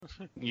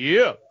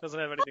Yeah. Doesn't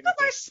have How anything come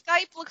to our say.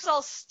 Skype looks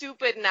all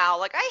stupid now?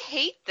 Like, I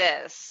hate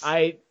this.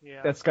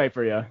 Yeah. That's Skype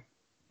for you.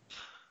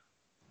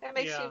 That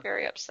makes Yeah. me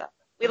very upset.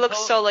 We look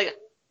so, like,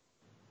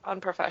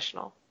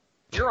 unprofessional.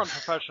 You're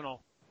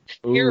unprofessional.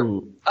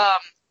 You're,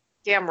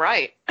 damn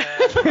right.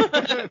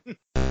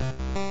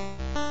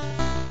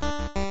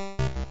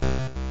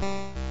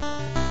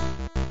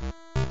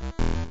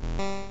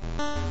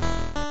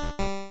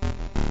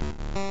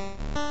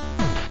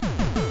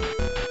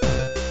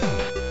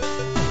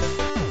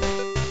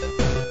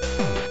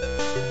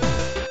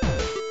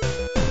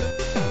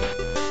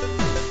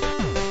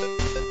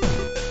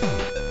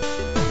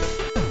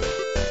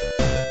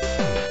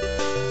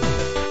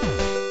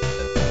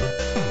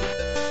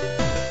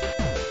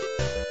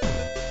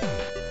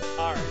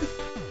 All right.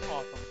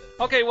 Awesome.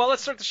 Okay, well,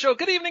 let's start the show.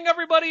 Good evening,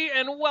 everybody,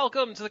 and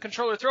welcome to the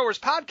Controller Throwers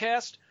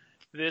podcast.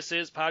 This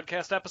is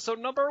podcast episode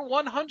number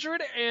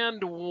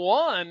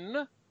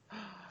 101.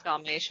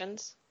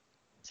 Dalmatians.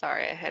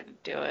 Sorry, I had to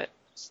do it.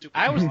 Stupid.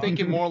 I was dog.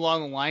 thinking more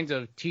along the lines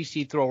of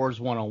TC Throwers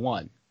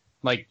 101.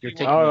 Like you're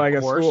taking Oh, a like a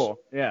course. school.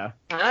 Yeah.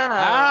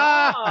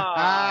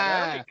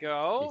 Ah, there we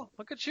go.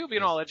 Look at you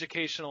being all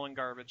educational and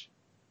garbage.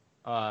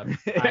 I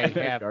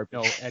have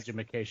no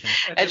education.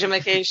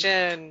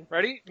 Edumacation.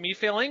 Ready? Me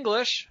fail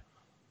English.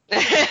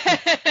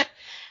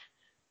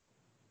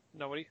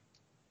 Nobody?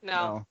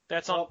 No.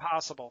 That's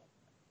impossible.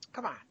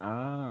 Come on.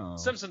 Oh.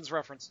 Simpsons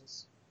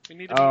references. We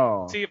need to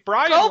Oh. see if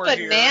Brian Go were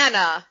here.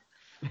 banana.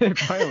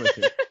 Brian was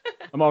here.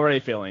 I'm already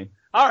feeling.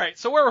 All right,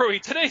 so where were we?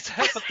 Today's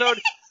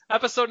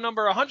episode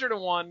number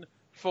 101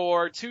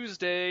 for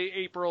Tuesday,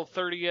 April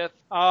 30th.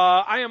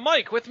 I am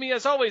Mike. With me,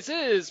 as always,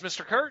 is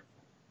Mr. Kurt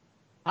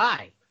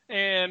Hi.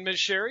 and Ms.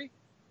 Sherry.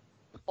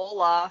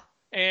 Hola.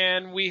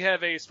 And we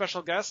have a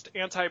special guest,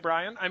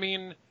 Anti-Brian.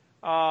 we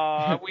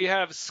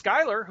have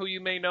Skylar, who you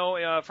may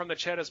know from the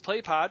chat as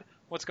PlayPod.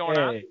 What's going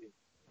on?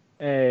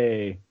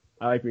 Hey.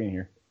 I like being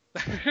here.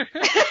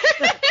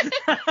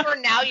 For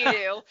now you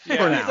do. Yeah,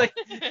 For now.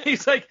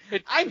 he's like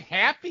I'm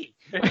happy.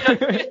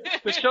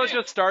 the show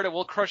just started.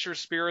 We'll crush your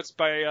spirits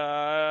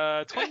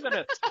by 20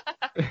 minutes.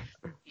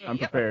 I'm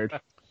prepared.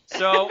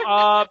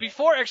 So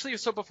before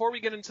we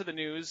get into the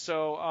news,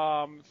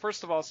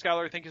 first of all,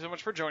 Skylar, thank you so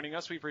much for joining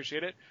us. We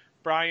appreciate it.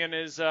 Brian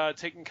is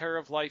taking care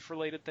of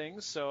life-related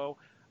things, so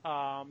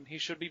he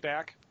should be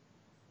back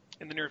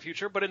in the near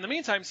future. But in the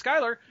meantime,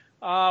 Skylar,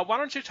 why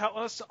don't you tell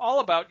us all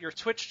about your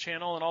Twitch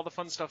channel and all the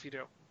fun stuff you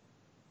do?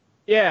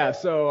 Yeah,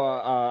 so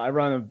I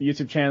run a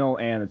YouTube channel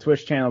and a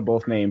Twitch channel,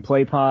 both named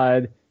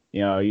PlayPod.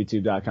 You know,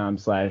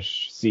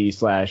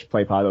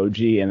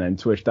 youtube.com/c/PlayPodOG and then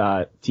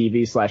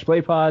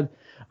twitch.tv/PlayPod.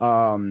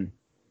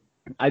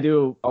 I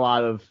do a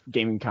lot of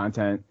gaming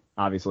content,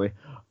 obviously.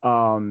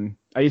 I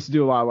used to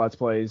do a lot of Let's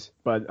Plays,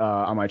 but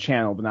on my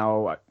channel, but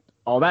now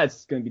all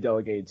that's going to be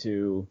delegated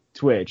to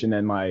Twitch, and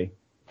then my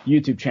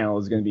YouTube channel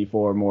is going to be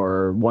for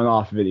more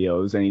one-off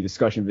videos, any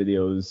discussion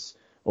videos,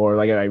 or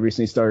like I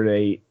recently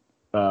started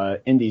a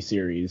indie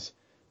series,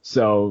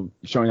 so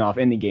showing off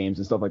indie games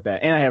and stuff like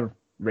that. And I have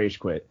Rage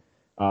Quit,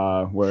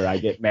 where I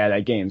get mad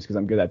at games because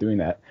I'm good at doing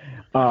that.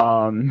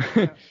 Aren't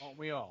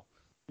we all?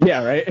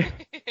 Yeah, right?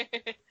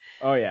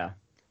 Oh, yeah.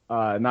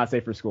 Not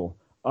safe for school.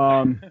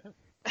 For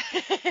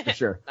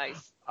sure.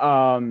 Nice.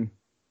 But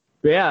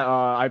yeah,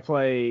 I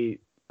play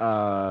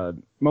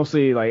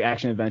mostly like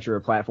action adventure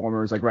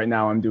platformers. Like right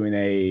now I'm doing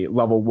a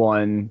level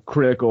 1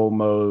 critical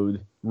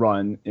mode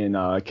run in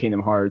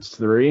Kingdom Hearts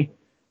 3,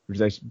 which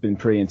has actually been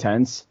pretty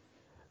intense.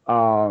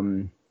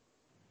 My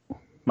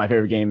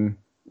favorite game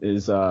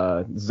is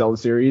Zelda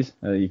series.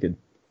 You could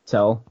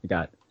tell. I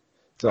got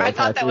Zelda I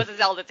thought that tattoo. was a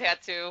Zelda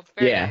tattoo.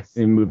 Very Yeah, nice.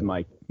 and move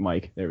the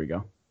mic. There we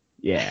go.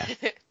 Yeah.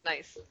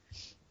 Nice.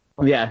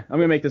 Yeah, I'm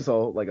gonna make this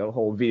like a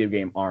whole video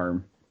game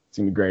arm. It's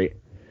gonna be great.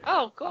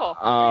 Oh, cool.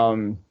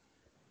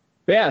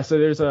 But yeah, so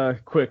there's a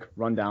quick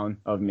rundown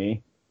of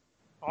me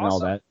and all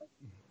Awesome. that.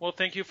 Well,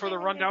 thank you for the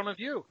rundown of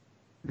you.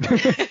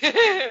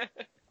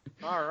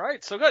 All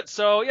right, so good.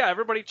 So yeah,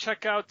 everybody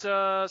check out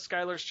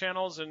Skylar's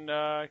channels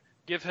and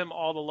give him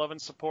all the love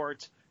and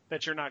support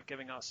that you're not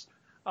giving us.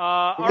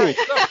 All right.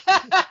 So,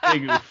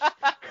 Big oof.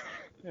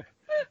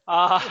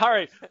 all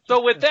right.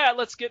 So with that,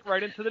 let's get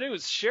right into the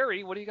news.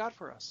 Sherry, what do you got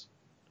for us?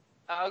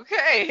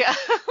 Okay.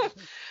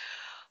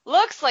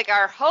 Looks like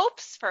our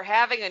hopes for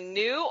having a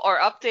new or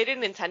updated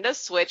Nintendo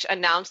Switch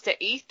announced at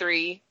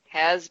E3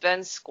 has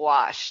been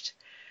squashed.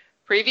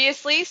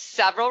 Previously,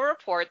 several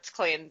reports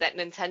claimed that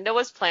Nintendo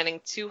was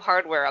planning 2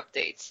 hardware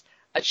updates,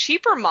 a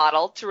cheaper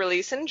model to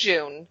release in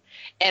June,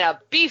 and a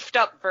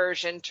beefed-up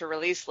version to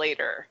release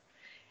later.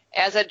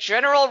 As a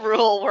general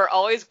rule, we're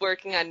always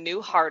working on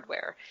new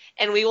hardware,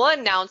 and we will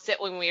announce it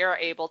when we are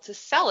able to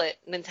sell it,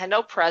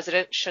 Nintendo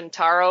President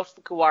Shuntaro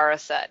Fujiwara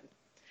said.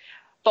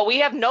 But we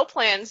have no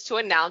plans to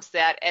announce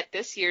that at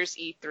this year's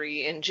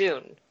E3 in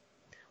June.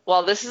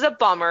 While this is a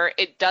bummer,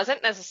 it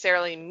doesn't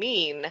necessarily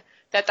mean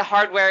that the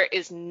hardware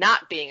is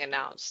not being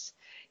announced.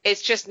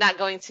 It's just not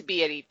going to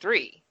be at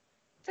E3.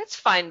 That's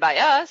fine by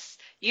us.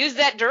 use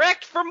that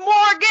direct for more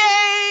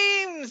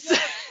games.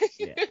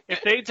 Yeah.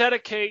 If they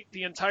dedicate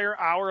the entire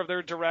hour of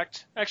their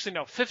direct, actually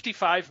no,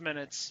 55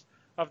 minutes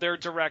of their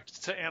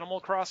direct to Animal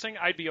Crossing,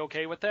 I'd be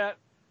okay with that.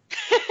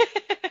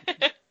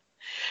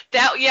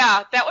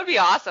 That would be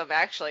awesome.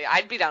 Actually,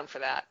 I'd be down for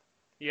that.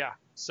 Yeah.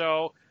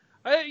 So,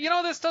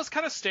 this does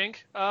kind of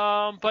stink.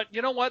 But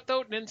you know what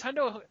though,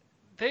 Nintendo,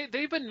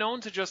 they've been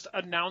known to just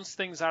announce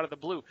things out of the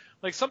blue.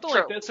 Like something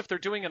like True. this, if they're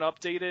doing an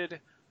updated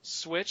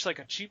Switch, like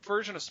a cheap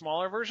version, a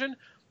smaller version,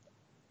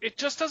 it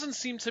just doesn't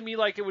seem to me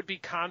like it would be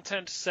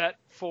content set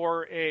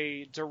for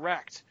a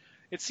direct.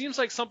 It seems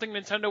like something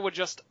Nintendo would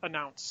just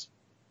announce.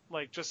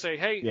 Like just say,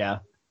 hey, Yeah.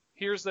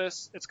 here's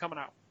this, it's coming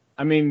out.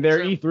 I mean, their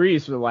Sure.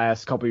 E3s for the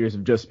last couple of years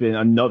have just been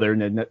another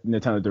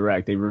Nintendo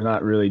Direct. They were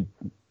not really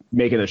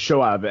making a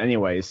show out of it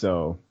anyway,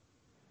 so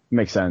it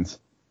makes sense.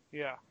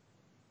 Yeah.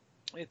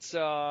 It's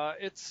I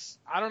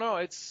don't know,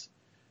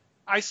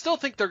 I still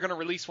think they're going to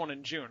release one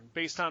in June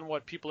based on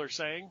what people are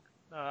saying,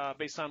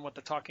 based on what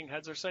the talking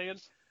heads are saying.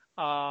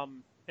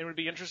 It would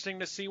be interesting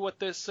to see what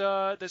this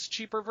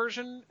cheaper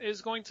version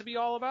is going to be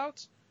all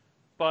about.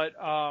 But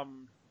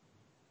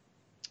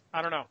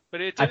I don't know.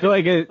 But I feel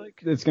like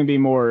it's going to be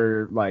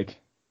more like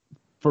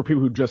for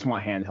people who just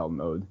want handheld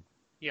mode.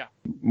 Yeah.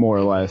 More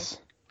or less.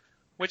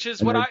 Which is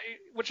And what they're-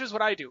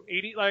 I do.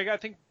 80, like I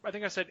think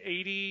I said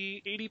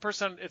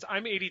 80%.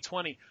 I'm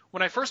 80/20.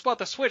 When I first bought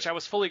the Switch, I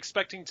was fully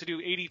expecting to do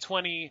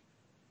 80/20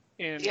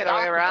 in The other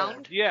way dock around?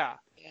 mode. Yeah.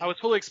 I was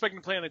fully expecting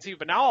to play on the TV,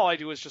 but now all I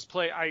do is just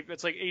play.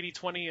 It's like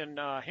 80/20 in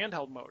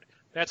handheld mode.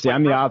 That's See, my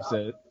I'm the preference.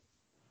 opposite.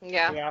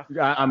 Yeah,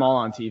 I'm all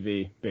on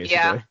TV, basically.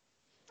 Yeah.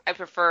 I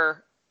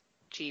prefer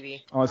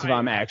TV. Unless if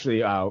I'm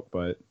actually out,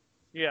 but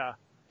Yeah.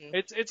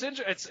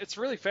 It's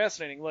really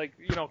fascinating, like,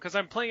 because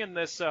I'm playing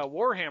this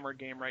Warhammer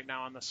game right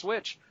now on the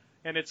Switch,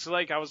 and it's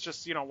like I was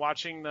just,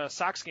 watching the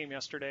Sox game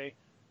yesterday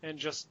and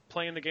just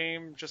playing the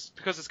game just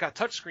because it's got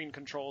touchscreen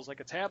controls like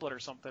a tablet or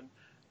something,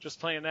 just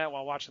playing that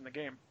while watching the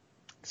game.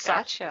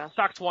 Gotcha.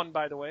 Sox won,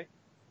 by the way.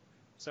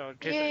 So in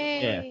case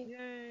Yay.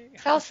 Yay.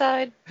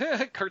 Southside.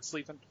 Kurt's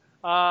sleeping.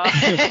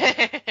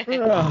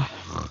 Yeah.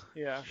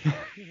 Yeah.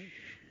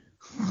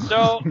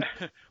 So,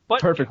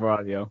 but perfect for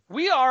audio.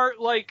 we are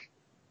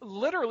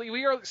literally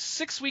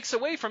 6 weeks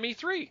away from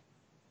E3.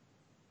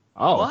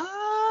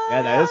 Oh,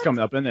 yeah, that is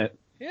coming up, isn't it?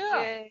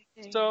 Yeah. Yay.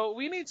 So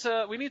we need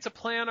to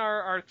plan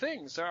our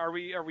things. Are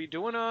we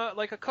doing a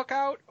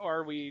cookout, or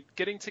are we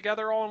getting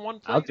together all in one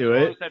place? I'll do Or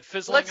it. is that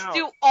fizzling Let's out?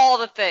 do all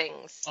the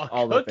things.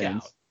 All the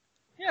things.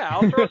 Yeah,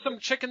 I'll throw some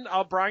chicken.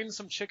 I'll brine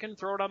some chicken,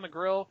 throw it on the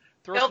grill.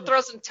 They'll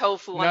throw some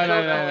tofu on No, the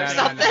no, grill no, or no, no,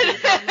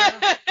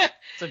 something.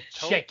 Some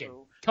Tofu. chicken.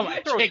 Come You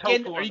on, throw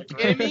chicken? tofu Are on you the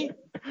kidding me?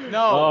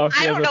 No, Oh, she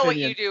I has don't know what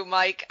opinion. you do,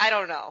 Mike. I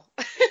don't know.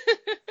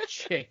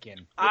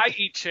 chicken. I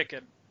eat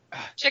chicken.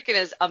 Chicken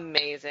is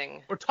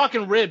amazing. We're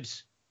talking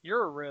ribs.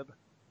 You're a rib.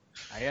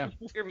 I am.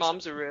 Your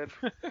mom's a rib.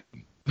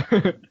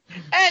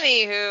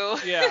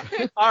 Anywho.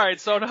 Yeah. All right.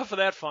 So enough of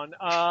that fun.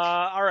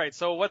 All right.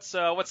 So what's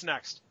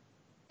next?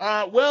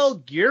 Well,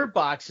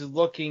 Gearbox is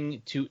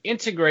looking to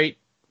integrate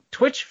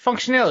Twitch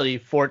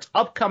functionality for its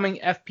upcoming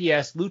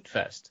FPS Loot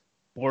Fest,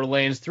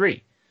 Borderlands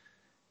 3.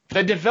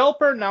 The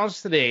developer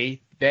announced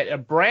today that a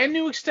brand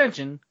new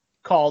extension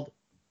called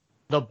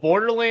the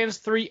Borderlands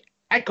 3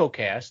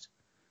 EchoCast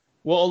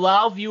will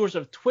allow viewers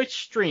of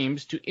Twitch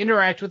streams to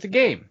interact with the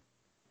game.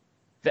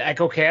 The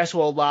EchoCast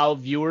will allow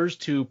viewers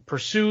to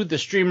pursue the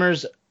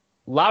streamer's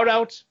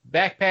loadouts,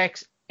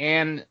 backpacks,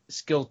 and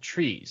skill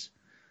trees.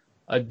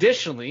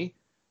 Additionally,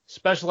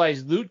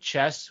 specialized loot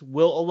chests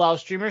will allow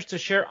streamers to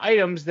share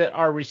items that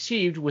are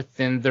received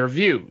within their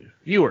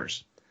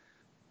viewers.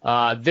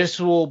 This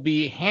will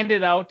be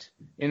handed out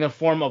in the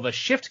form of a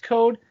shift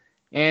code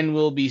and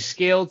will be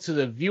scaled to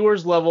the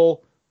viewer's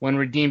level when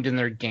redeemed in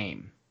their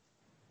game.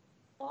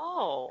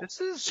 Oh.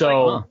 This is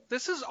So-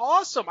 this is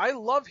awesome. I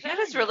love hearing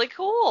That is really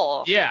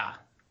cool. Yeah,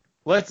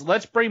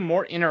 let's bring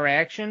more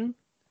interaction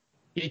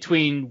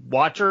between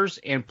watchers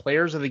and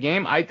players of the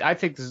game. I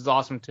think this is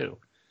awesome too.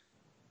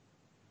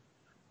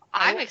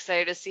 I'm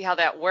excited to see how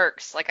that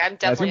works. Like, I'm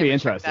That's gonna definitely be going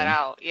to check interesting. that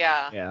out.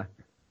 Yeah. Yeah.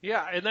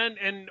 Yeah,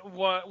 and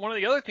one of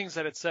the other things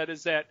that it said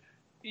is that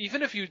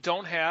even if you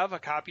don't have a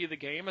copy of the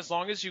game, as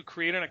long as you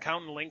create an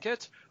account and link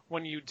it,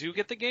 when you do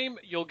get the game,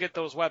 you'll get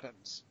those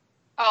weapons.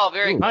 Oh,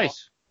 very Ooh. cool.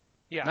 Nice.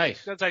 Yeah,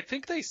 Nice. because I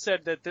think they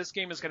said that this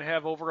game is going to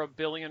have over 1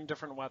 billion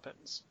different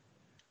weapons,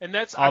 and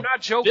that's A I'm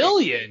not joking.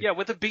 billion? Yeah,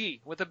 with a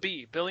B,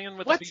 billion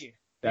with What? a B.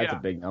 That's Yeah.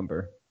 a big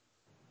number.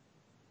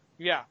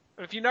 Yeah,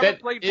 if you never That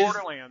played is-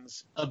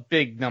 Borderlands, A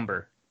big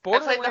number. I played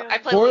Borderlands. a little bit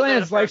of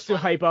Borderlands the likes first to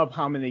one. hype up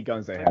how many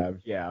guns they have.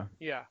 Yeah.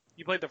 Yeah,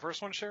 you played the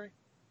first one, Sherry.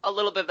 A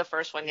little bit of the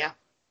first one, yeah.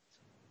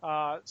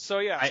 So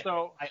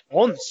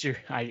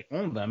I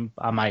own them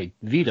on my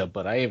Vita,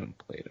 but I haven't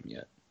played them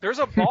yet. there's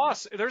a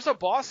boss. There's a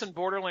boss in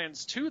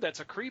Borderlands 2 that's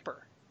a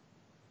creeper.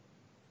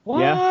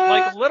 Yeah.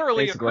 Like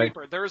literally Basically. a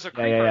creeper. There is a Yeah,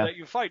 creeper yeah, yeah. that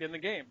you fight in the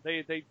game.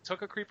 They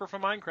took a creeper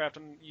from Minecraft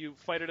and you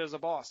fight it as a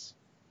boss.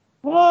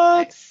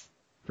 What?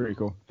 Pretty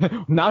cool.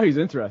 Now he's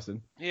interested.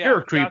 Yeah, You're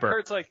a creeper.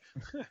 It's like,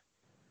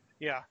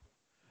 yeah.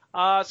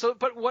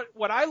 But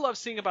what I love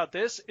seeing about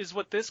this is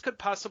what this could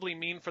possibly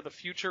mean for the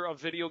future of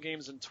video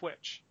games and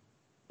Twitch.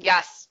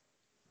 Yes.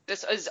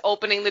 This is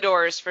opening the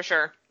doors for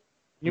sure.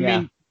 You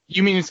mean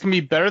it's gonna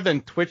be better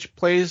than Twitch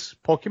plays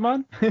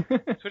Pokemon?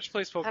 Twitch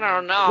plays Pokemon. I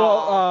don't know.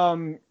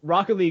 Well,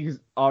 Rocket League's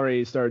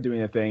already started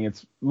doing a thing.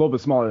 It's a little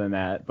bit smaller than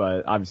that,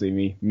 but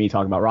obviously me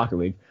talking about Rocket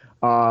League.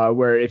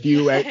 Where if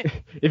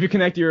you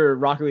connect your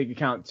Rocket League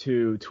account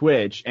to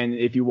Twitch and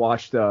if you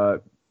watch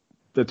the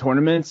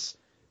tournaments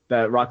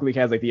that Rocket League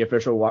has, like the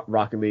official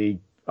Rocket League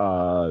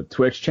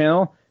Twitch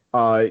channel,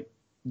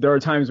 there are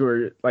times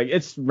where like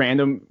it's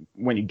random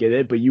when you get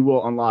it, but you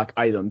will unlock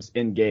items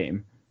in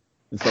game.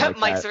 Like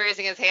Mike's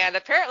raising his hand.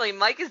 Apparently,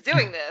 Mike is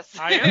doing this.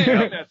 I am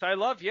doing this. I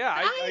love. Yeah,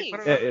 Nice. I put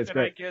it Yeah, up, it's and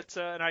great. I get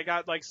and I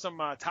got like some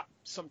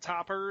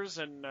toppers,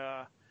 and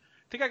I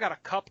think I got a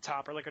cup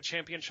topper, like a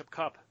championship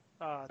cup.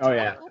 Oh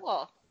yeah.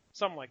 Cool.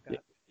 Something like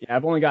that. Yeah,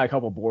 I've only got a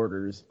couple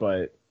borders,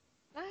 but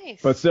Nice.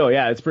 still,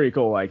 yeah, it's pretty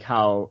cool. Like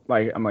how,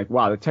 like I'm like,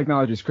 wow, the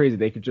technology is crazy.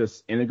 They could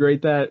just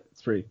integrate that.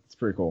 It's pretty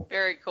cool.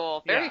 Very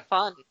cool. Very Yeah.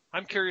 fun.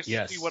 I'm curious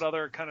Yes. to see what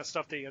other kind of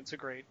stuff they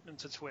integrate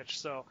into Twitch.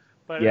 So,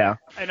 but Yeah.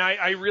 and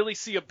I really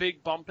see a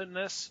big bump in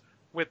this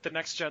with the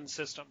next gen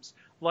systems.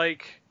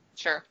 Like,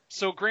 Sure.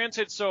 so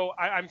granted,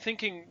 I'm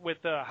thinking with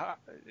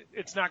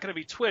it's not going to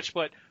be Twitch,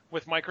 but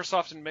with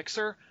Microsoft and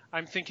Mixer,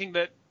 I'm thinking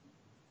that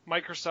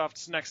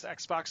Microsoft's next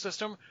Xbox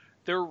system,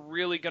 they're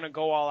really going to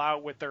go all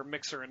out with their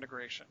Mixer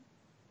integration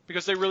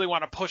because they really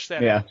want to push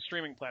that Yeah. into the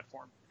streaming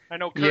platform. I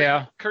know, Kurt,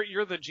 Yeah. Kurt,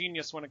 you're the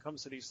genius when it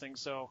comes to these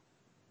things. So,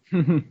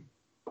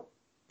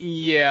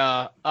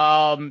 Yeah.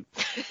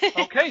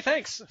 okay,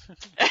 thanks.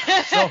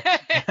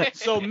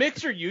 So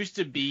Mixer used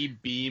to be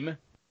Beam,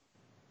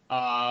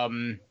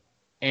 and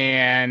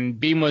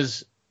Beam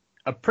was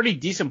a pretty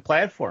decent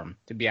platform,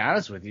 to be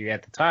honest with you,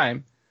 at the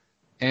time.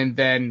 And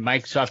then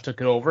Microsoft took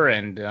it over,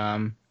 and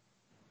Thanks,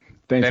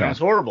 then it man. was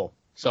horrible.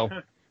 So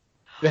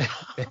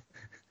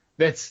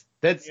that's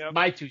Yep.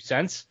 my 2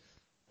 cents.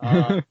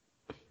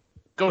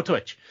 Go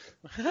Twitch.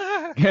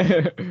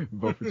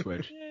 Vote for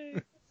Twitch.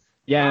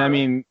 Yeah, and I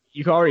mean,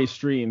 you can already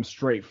stream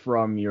straight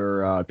from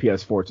your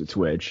PS4 to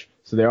Twitch,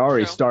 so they're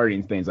already True.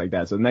 starting things like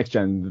that. So the next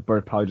gen,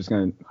 they're probably just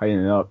gonna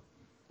heighten it up.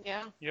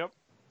 Yeah. Yep.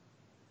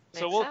 Makes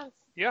So we'll sense.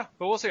 Yeah,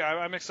 but we'll see.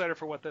 I'm excited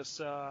for what this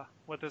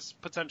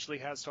potentially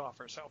has to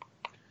offer. So,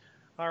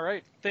 all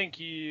right, thank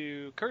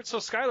you, Kurt. So,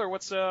 Skylar,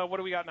 what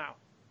do we got now?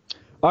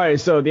 All right,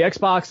 so the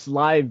Xbox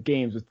Live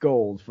Games with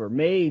Gold for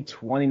May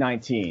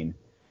 2019.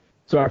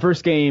 So our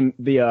first game,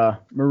 the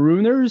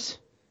Marooners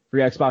for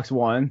the Xbox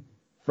One,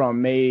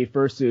 from May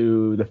 1st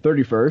to the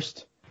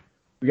 31st.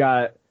 We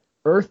got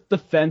Earth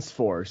Defense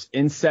Force,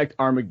 Insect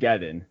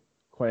Armageddon,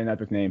 quite an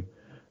epic name.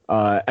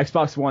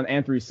 Xbox One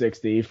and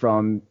 360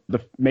 from the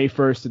May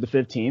 1st to the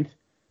 15th.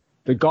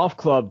 The Golf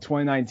Club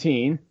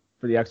 2019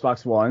 for the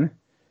Xbox One.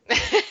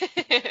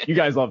 You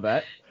guys love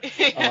that.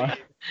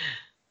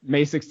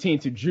 May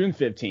 16th to June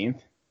 15th.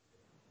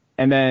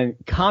 And then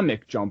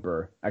Comic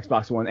Jumper,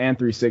 Xbox One and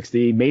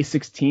 360, May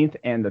 16th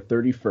and the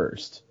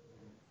 31st.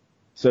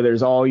 So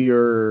there's all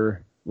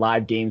your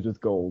live games with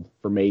gold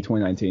for May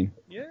 2019.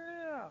 Yeah.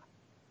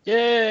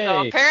 Yay!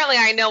 So apparently,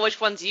 I know which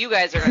ones you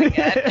guys are gonna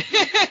get.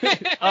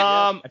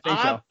 I think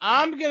so.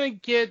 I'm gonna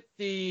get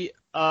the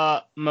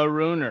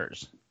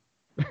Marooners.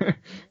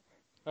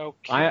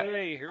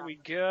 Okay, here we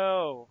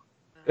go.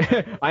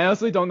 I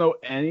honestly don't know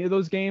any of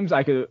those games.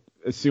 I could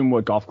assume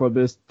what Golf Club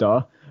is,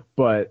 duh.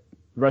 But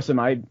the rest of them,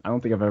 I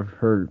don't think I've ever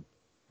heard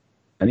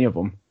any of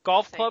them.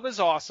 Golf Club is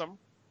awesome.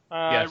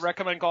 I Yes.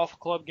 recommend Golf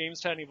Club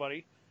games to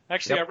anybody.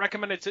 Actually, Yep. I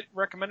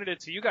recommended it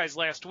to you guys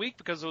last week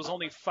because it was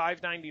only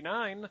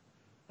 $5.99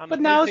 on the But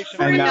now it's PlayStation.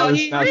 free. And now no,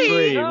 it's now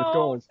free No, with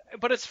gold.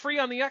 but it's free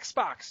on the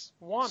Xbox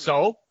One.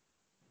 So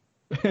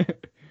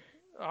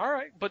All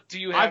right, but do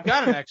you have? I've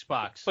got an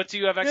Xbox. But do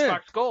you have Yeah.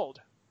 Xbox Gold?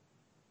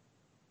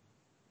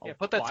 I'll Yeah,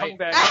 put that buy tongue it.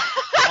 back.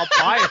 I'll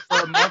buy it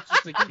for a month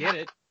just to get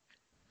it.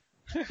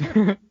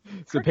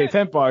 So pay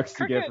 $10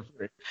 to get it for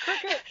free.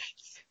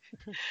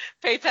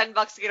 Pay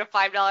 $10 to get a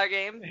 $5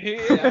 game.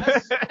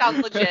 Yes.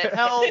 Sounds legit.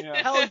 Hell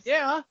Yeah.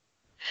 yeah.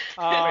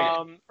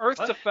 Earth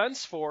What?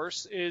 Defense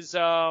Force is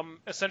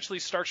essentially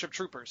Starship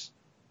Troopers.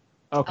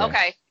 Okay.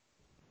 Okay.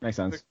 Makes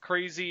The sense.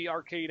 crazy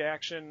arcade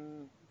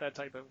action, that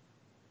type of.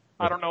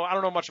 I don't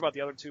know much about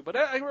the other two, but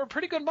we're a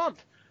pretty good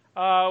month.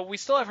 We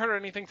still haven't heard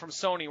anything from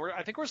Sony.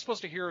 I think we're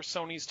supposed to hear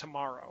Sony's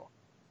tomorrow.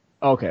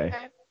 Okay.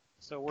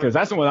 So Because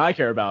that's the one I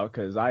care about,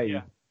 because I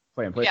Yeah.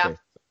 play on Yeah. PlayStation.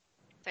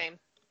 Same.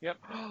 Yep.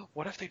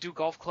 What if they do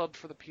Golf Club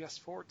for the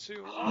PS4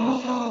 too?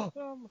 Oh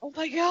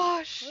my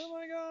gosh. Oh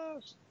my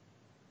gosh.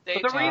 Stay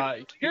But the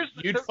tuned. Here's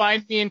You'd the-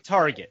 find me in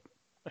Target.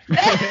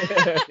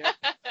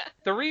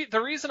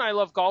 The reason I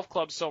love Golf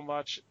Club so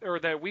much, or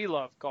that we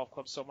love Golf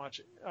Club so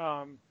much,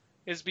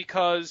 is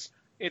because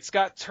it's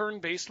got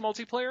turn-based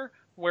multiplayer,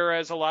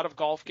 whereas a lot of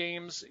golf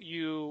games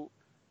you're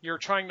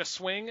trying to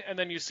swing and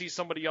then you see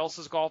somebody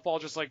else's golf ball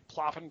just like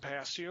plopping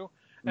past you,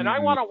 and I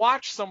want to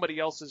watch somebody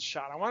else's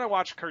shot. I want to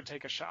watch Kurt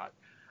take a shot.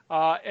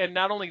 And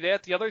not only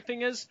that, the other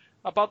thing is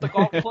about the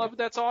Golf Club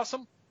that's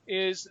awesome.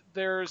 is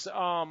there's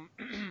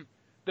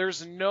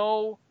there's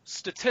no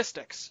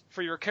statistics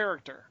for your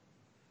character.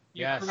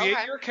 You Yes. create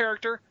Okay. your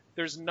character.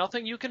 There's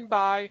nothing you can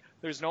buy.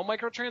 There's no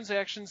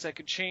microtransactions that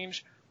could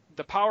change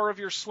the power of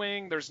your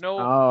swing. There's no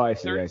Oh, I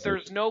see. I see.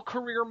 there's no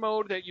career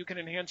mode that you can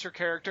enhance your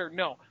character.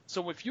 No.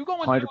 So if you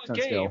go into a 100%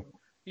 game, skill.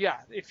 yeah,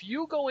 if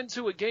you go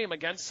into a game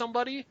against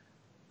somebody,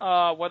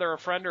 whether a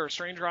friend or a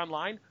stranger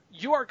online,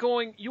 you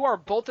are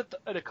both at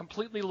a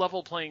completely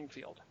level playing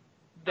field.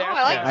 That's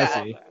I like why that. love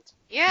I see. that.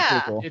 Yeah.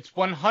 Pretty cool. It's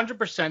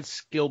 100%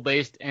 skill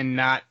based and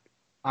not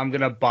I'm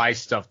gonna buy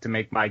stuff to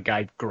make my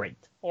guy great.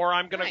 Or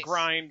I'm gonna Nice.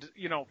 grind,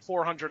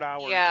 400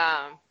 hours.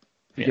 Yeah.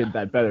 To Yeah. get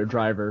that better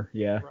driver,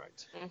 yeah.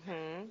 Right.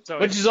 Mhm. So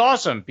Which is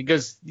awesome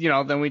because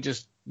then we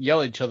just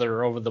yell at each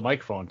other over the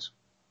microphones.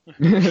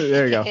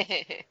 There you go.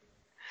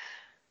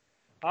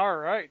 all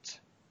right.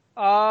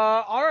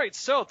 All right.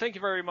 So thank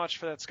you very much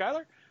for that,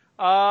 Skylar.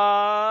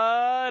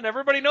 And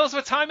everybody knows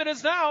what time it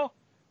is now,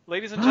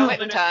 ladies and gentlemen.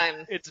 Quitting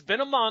time. It's been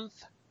a month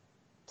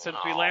since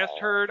we last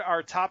heard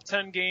our top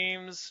 10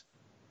 games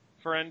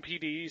for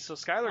NPD. So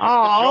Skylar gets to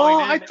Oh,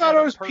 join in I thought at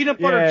it a was perfect- peanut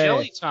butter Yay.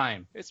 jelly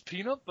time. It's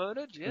peanut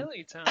butter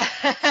jelly time.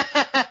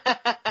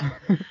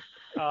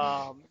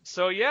 Oh,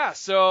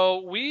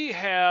 So we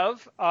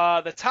have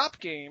the top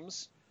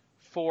games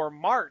for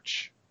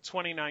March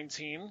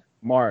 2019.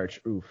 March.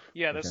 Oof.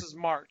 Yeah, this Okay. is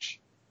March.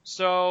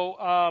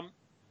 So,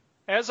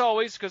 as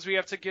always, because we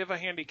have to give a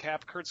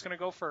handicap, Kurt's going to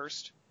go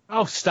first.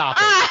 Oh, stop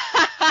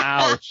it.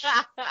 Ouch.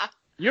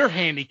 Your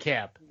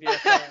handicap. Yes,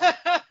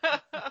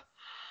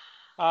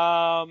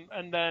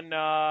 and then,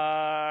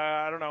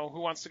 I don't know, who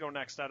wants to go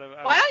next out of...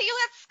 Why don't you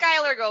let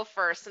Skylar go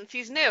first since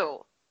he's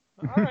new?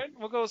 All right,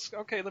 we'll go...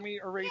 Okay, let me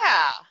erase...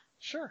 Yeah.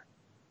 Sure.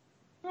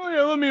 Oh,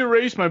 yeah, let me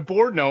erase my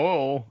board now.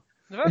 Oh.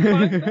 That's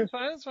fine,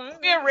 that's fine.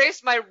 Let me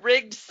erase my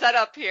rigged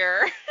setup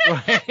here.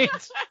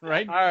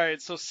 Right? All right,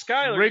 so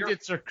Skylar... Rigged you're-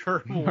 it's a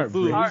curtain My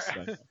will lose.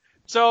 brain.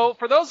 So,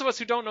 for those of us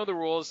who don't know the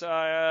rules,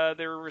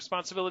 their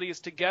responsibility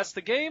is to guess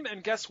the game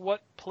and guess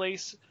what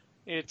place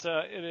it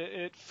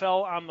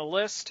fell on the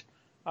list.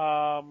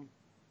 The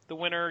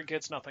winner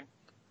gets nothing.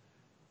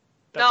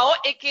 That's No, all.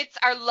 it gets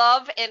our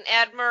love and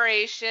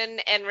admiration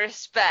and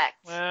respect.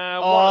 One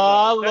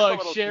Oh, of those. That's a look,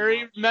 little too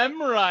Sherry much.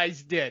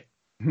 memorized it.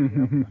 All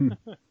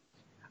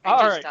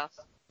Cringy right. stuff.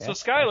 So, Yeah.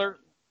 Skylar,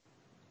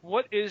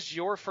 what is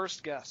your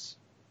first guess?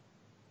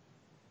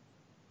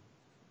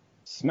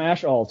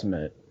 Smash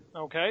Ultimate.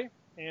 Okay,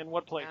 and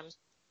what place?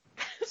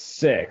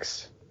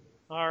 6.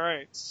 All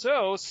right,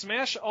 so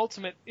Smash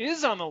Ultimate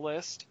is on the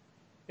list.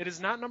 It is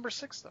not number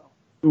 6, though.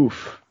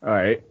 Oof. All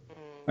right.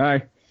 All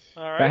right.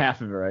 All Got right.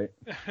 half of it right.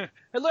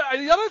 And look,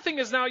 the other thing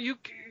is now,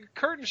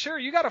 Kurt and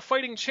Sherry, you got a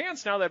fighting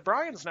chance now that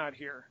Brian's not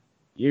here.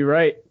 You're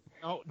right.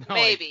 No, no.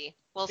 Maybe.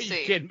 We'll Are you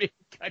see. kidding me?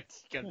 You gotta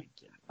be kidding.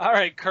 All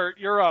right, Kurt,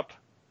 you're up.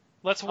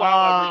 Let's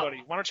wow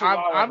everybody. Why don't you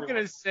wow I'm everyone?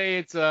 gonna say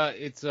it's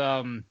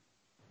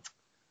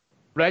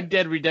Red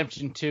Dead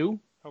Redemption 2,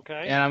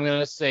 Okay. and I'm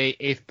gonna say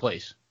 8th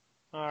place.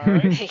 All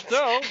right.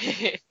 So,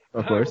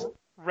 Of course.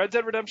 Red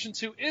Dead Redemption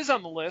 2 is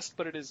on the list,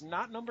 but it is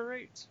not number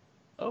 8.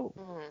 Oh.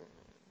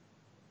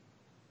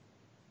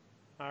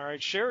 All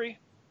right, Sherry.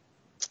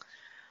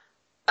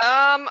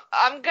 I'm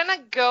gonna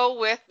go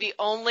with the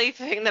only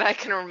thing that I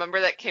can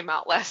remember that came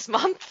out last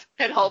month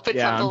and hope it's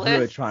Yeah, on the I'm really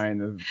list. trying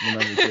to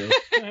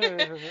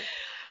remember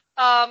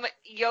too.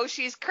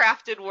 Yoshi's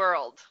Crafted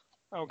World.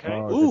 Okay.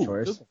 Oh, Ooh,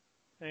 good choice.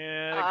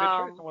 And a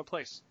good choice. In what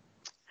place?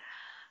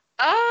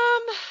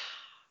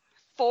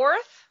 4th.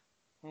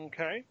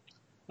 Okay.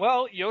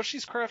 Well,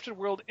 Yoshi's Crafted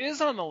World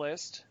is on the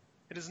list.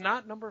 It is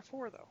not number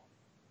 4, though.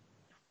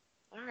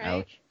 All right.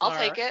 Ouch. I'll All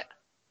take it.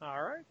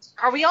 All right.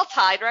 Are we all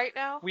tied right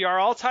now? We are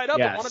all tied up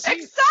at Yes. one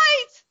apiece.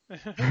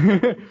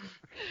 Excite!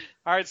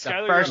 All right, The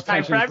Skylar. first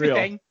time for Tension's real.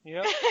 everything.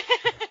 Yep.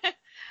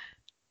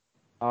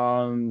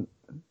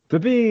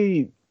 Did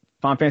the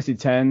Final Fantasy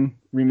X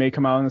remake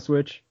come out on the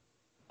Switch?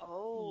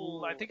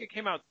 Oh. I think it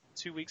came out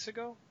 2 weeks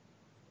ago.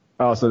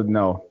 Oh, so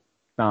no,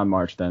 not in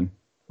March then.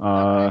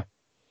 Okay.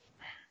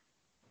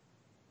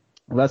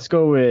 Let's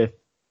go with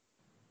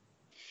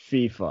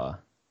FIFA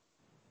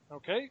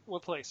Okay.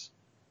 What place?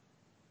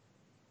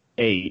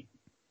 8.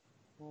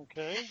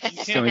 Okay. You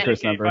It's can't only take Chris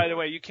eighth, number. by the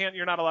way.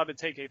 You're not allowed to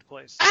take 8th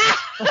place.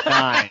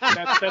 9.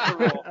 That's a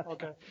rule.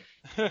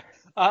 Okay.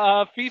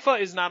 FIFA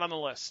is not on the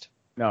list.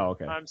 No,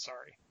 okay. I'm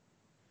sorry.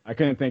 I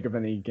couldn't think of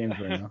any games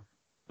right now.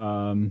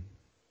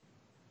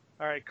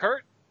 All right,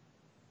 Kurt.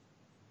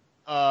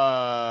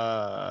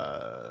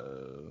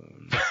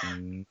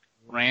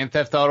 Grand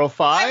Theft Auto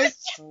 5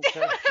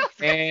 Okay.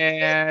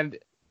 and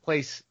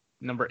place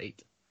number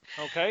 8.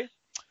 Okay.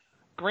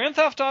 Grand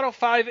Theft Auto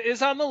 5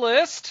 is on the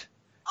list.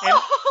 And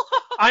Oh.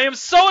 I am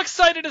so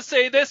excited to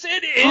say this.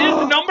 It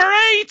is number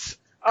 8.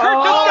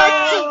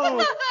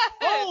 Oh,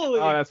 Oh,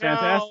 that's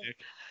fantastic.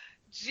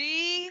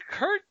 G.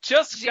 Kurt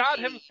just got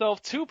Gee.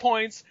 himself 2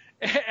 points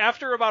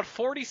after about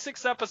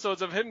 46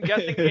 episodes of him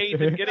guessing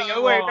 8 and getting it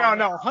Oh, wait, wrong.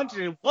 no,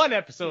 101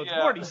 episodes,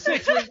 Yeah.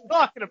 46. What are you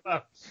talking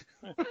about?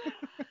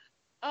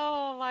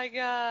 Oh my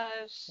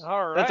gosh.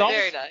 All right. That's all?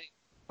 Very nice.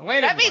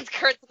 Atlantic That means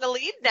Kurt's in the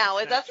lead now,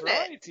 That's doesn't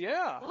right, it?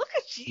 yeah. Look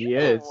at you. He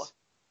is.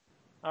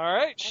 All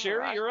right, Sherry,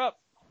 right. you're up.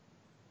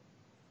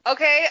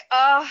 Okay,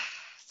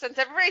 since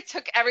everybody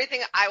took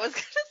everything I was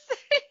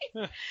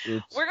gonna say,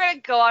 Oops. we're gonna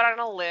go out on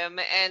a limb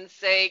and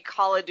say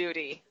Call of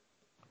Duty.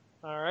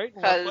 All right,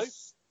 what place?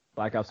 Because,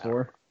 Black Ops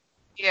 4.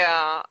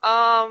 yeah,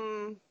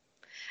 and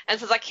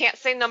since I can't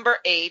say number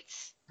 8,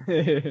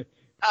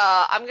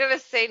 I'm gonna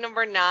say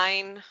number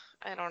 9.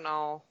 I don't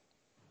know.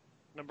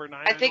 Number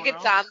 9. I think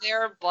it's on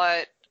there,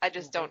 but I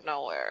just don't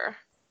know where.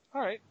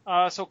 All right,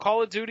 so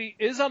Call of Duty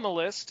is on the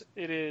list.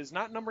 It is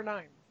not number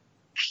 9.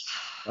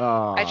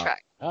 I tried.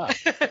 Ah.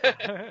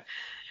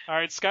 All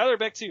right, Skylar,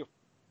 back to you.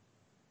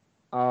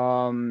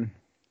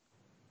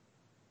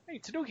 Hey,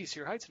 Tanuki's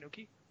here. Hi,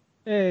 Tanuki.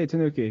 Hey,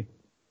 Tanuki.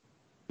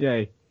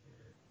 Yay.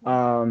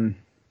 I'm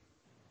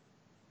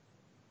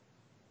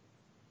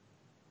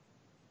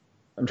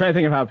trying to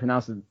think of how to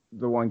pronounce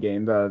the one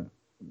game.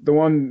 The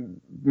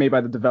one made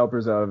by the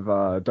developers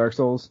of Dark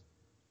Souls.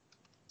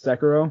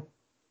 Sekiro,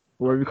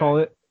 whatever you call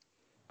it.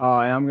 And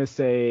I'm going to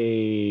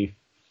say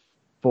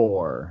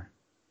 4.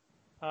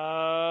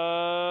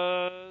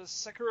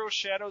 Sekiro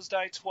Shadows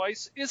Die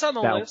Twice is on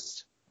the That-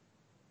 list,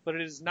 but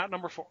it is not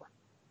number 4.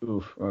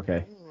 Oof,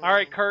 okay. All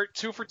right, Kurt,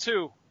 2 for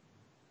 2.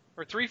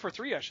 Or 3 for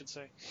 3, I should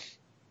say.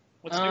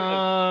 Let's do it.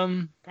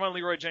 Come on,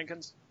 Leroy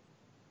Jenkins.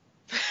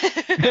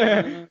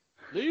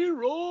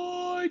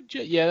 Leroy.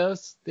 Yeah,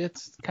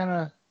 that's kind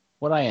of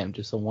what I am,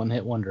 just a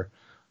one-hit wonder.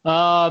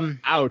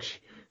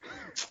 Ouch.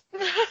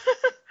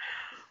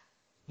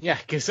 Yeah,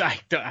 because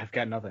I've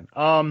got nothing.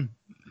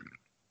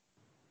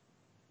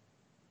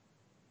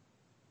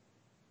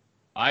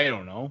 I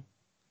don't know.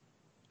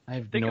 I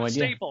have Think no of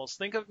idea. Staples.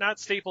 Think of not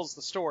Staples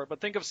the store,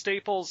 but think of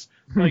Staples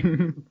like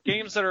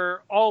games that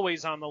are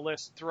always on the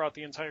list throughout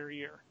the entire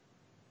year.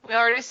 We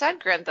already said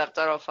Grand Theft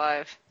Auto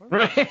 5.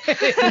 Right.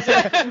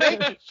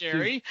 Thank you,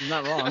 Sherry. She's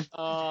not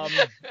wrong.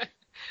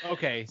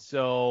 Okay,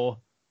 so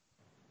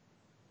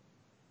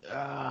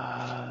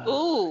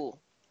Ooh.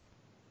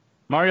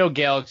 Mario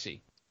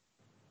Galaxy.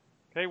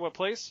 Okay, what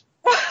place?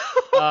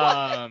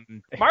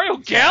 Um, Mario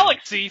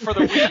Galaxy for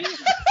the Wii.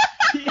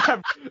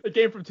 Yeah, a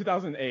game from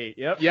 2008.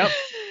 Yep. yep,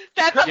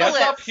 That's on the Yes,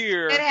 list. up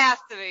here. It has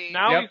to be.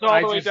 Now Yep, he's all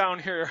I the way just- down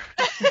here.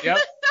 yep.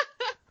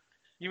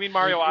 You mean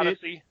Mario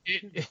Odyssey?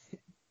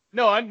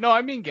 No,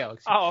 I mean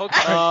Galaxy. Oh,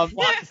 okay.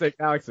 Want to say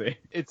Galaxy.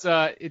 It's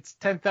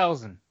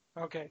 10,000.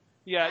 Okay.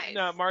 Yeah, Nice.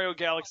 no, Mario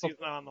Galaxy is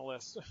not on the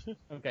list.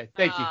 Okay,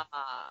 thank you.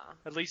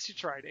 At least you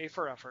tried. A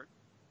for effort.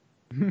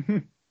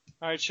 All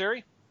right,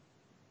 Sherry?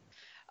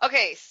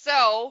 Okay,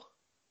 so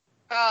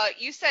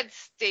you said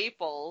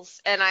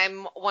Staples, and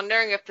I'm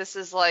wondering if this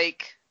is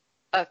like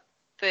a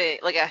thing,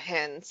 like a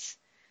hint.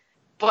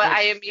 But Like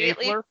I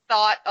immediately Stapler?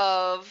 thought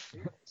of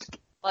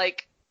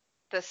like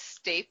the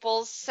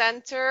Staples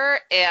Center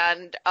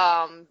and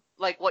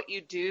like what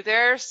you do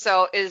there.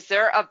 So is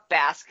there a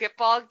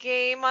basketball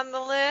game on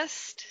the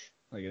list?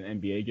 Like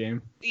an NBA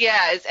game.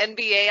 Yeah, is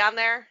NBA on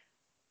there?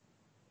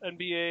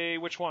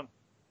 NBA, which one?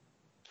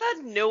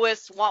 The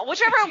newest one,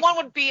 whichever one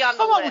would be on the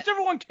Come on, list.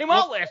 whichever one came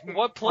out last month.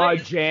 What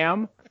place?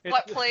 Jam.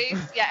 What place?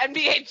 Yeah,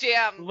 NBA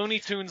Jam. Looney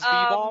Tunes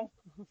B-Ball?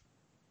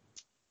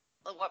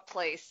 What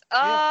place?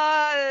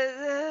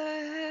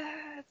 Yeah.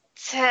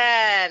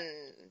 10.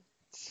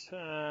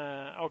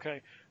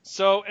 Okay.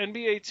 So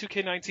NBA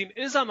 2K19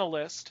 is on the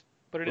list,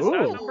 but it is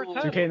not Ooh, number 10.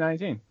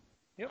 2K19.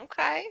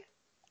 Okay.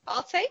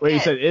 I'll take Wait, it. you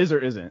said is or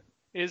isn't?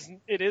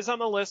 It is on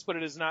the list, but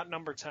it is not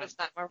number 10. It's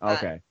not more fun.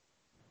 Okay.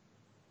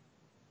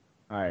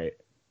 All right.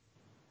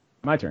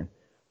 My turn.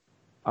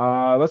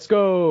 Let's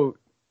go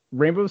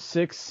Rainbow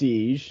Six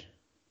Siege,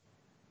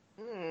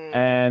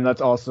 and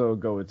let's also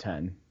go with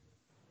 10.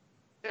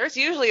 There's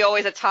usually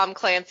always a Tom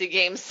Clancy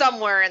game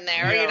somewhere in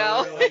there, Yeah, you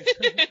know?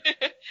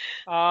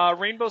 really.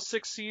 Rainbow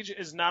Six Siege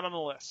is not on the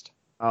list.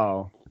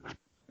 Oh.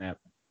 Yep.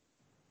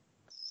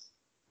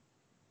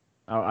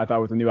 Oh, I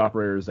thought with the new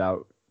operators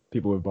out,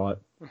 people would have bought.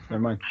 Never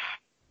mind.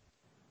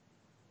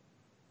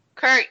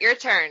 Kurt, your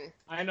turn.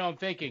 I know, I'm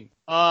thinking.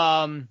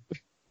 Don't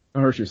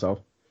hurt yourself.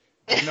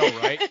 No,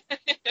 right?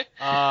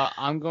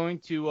 I'm going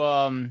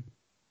to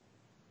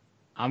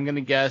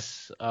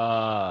guess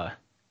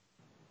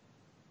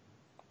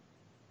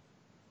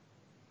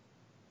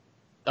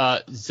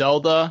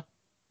Zelda,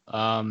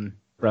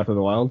 Breath of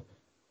the Wild.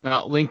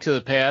 Link to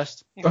the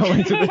Past, Oh,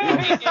 into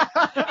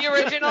the The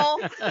original.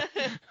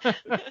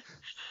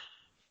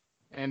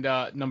 and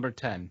number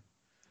 10.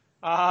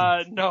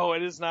 No,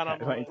 it is not on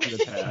the Link list. to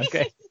the Past.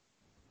 Okay.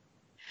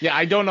 Yeah,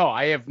 I don't know.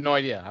 I have no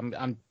idea.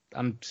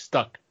 I'm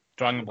stuck.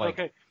 Drawing a blank.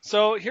 Okay,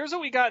 so here's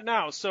what we got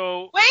now.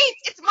 So Wait,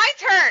 it's my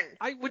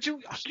turn. would you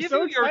give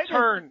so you your excited.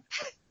 turn?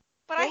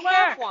 But I Relax.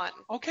 have one.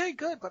 Okay,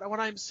 good. But what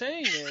I'm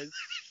saying is,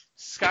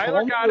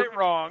 Skylar got it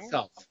wrong.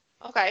 Self.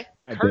 Okay.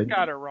 I Kurt did.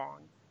 got it wrong.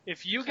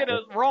 If you get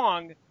it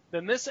wrong,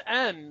 then this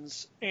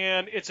ends,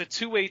 and it's a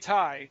two-way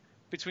tie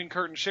between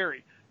Kurt and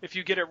Sherry. If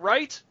you get it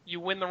right, you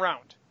win the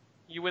round.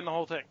 You win the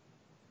whole thing.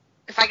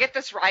 If I get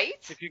this right?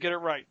 If you get it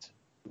right.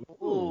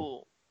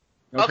 Ooh.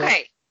 Okay.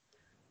 Okay.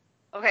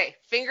 Okay,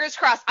 fingers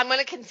crossed. I'm going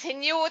to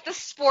continue with the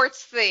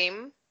sports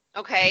theme.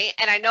 Okay,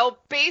 and I know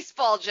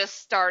baseball just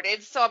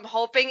started, so I'm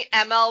hoping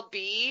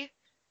MLB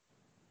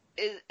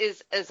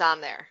is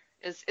on there.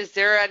 Is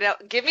there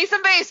give me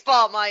some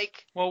baseball,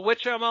 Mike? Well,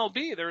 which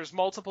MLB? There's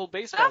multiple The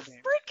baseball games.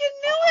 freaking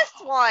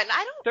newest one.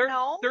 I don't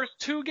know. There's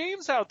 2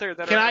 games out there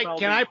that Can are I MLB.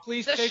 can I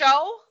please The take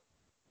show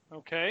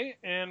Okay,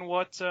 and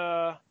what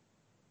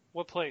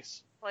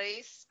place?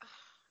 place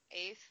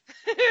 8th.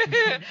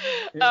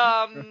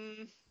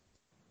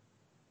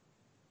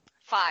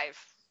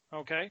 5.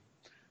 Okay.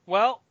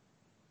 Well,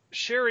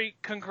 Sherry,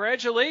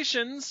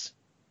 congratulations.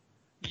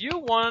 You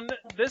won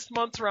this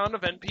month's round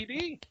of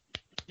NPD.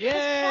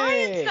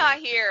 Brian's Yay! not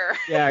here.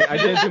 Yeah, I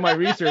didn't do my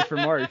research for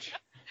March.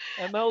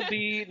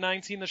 MLB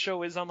 19, the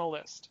show is on the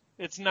list.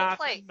 It's not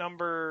place?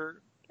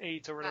 number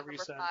 8 or whatever Not you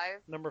number said. 5?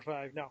 Number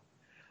 5, no.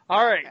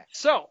 All right, Okay.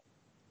 so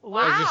I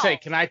was gonna Wow. say,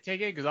 can I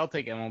take it? Because I'll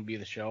take MLB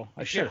the show.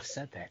 I should have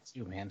said that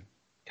too, man.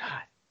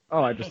 God.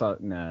 Oh, I just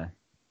thought, nah.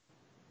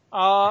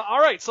 all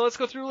right, so let's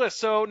go through the list.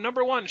 So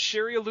number 1,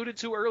 Sherry alluded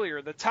to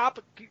earlier, the top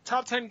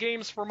 10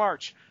 games for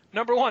March.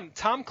 Number 1,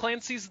 Tom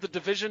Clancy's The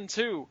Division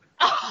 2.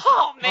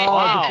 Oh man. Oh,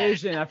 Wow.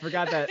 Division. I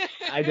forgot that.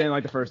 I didn't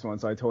like the first one,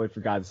 so I totally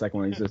forgot the second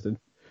one existed.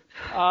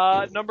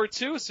 Number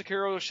 2,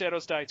 Sekiro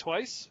Shadows Die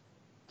Twice.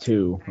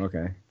 2.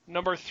 Okay.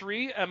 Number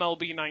 3,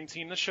 MLB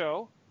 19, the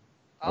show.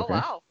 Oh Okay.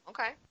 wow.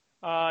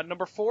 Okay.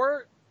 Number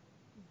 4,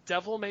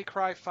 Devil May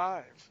Cry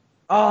 5.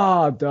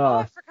 Oh, Oh, duh.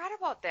 I forgot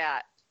about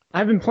that.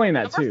 I've been playing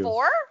that Number too.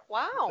 4?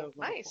 Wow. That was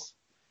number Nice.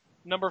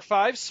 Number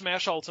 5,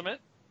 Smash Ultimate.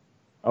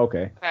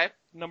 Okay. Okay.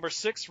 Number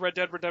 6, Red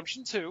Dead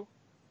Redemption 2.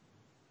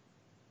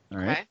 All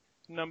right. Okay.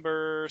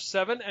 Number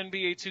 7,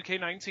 NBA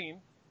 2K19.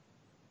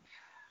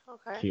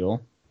 Okay.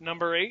 Cool.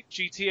 Number 8,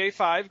 GTA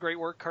 5. Great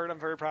work, Kurt. I'm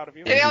very proud of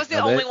you. Maybe that was the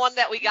Love only it. one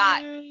that we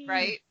got,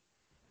 right?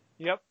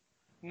 Yep.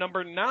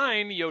 Number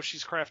 9,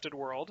 Yoshi's Crafted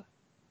World.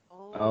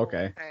 Oh,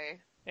 Okay.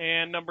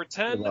 And number Good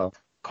 10, luck.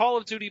 Call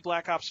of Duty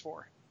Black Ops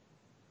 4.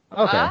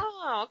 Okay.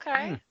 Oh,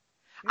 okay.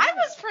 I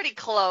was pretty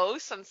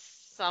close on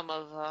some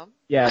of them.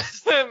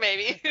 Yes.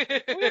 Maybe. We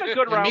had a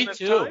good Yeah, round me this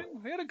too. time.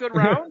 We had a good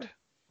round.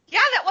 Yeah,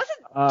 that wasn't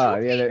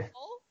too Yeah,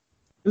 painful.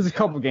 there's a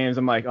couple games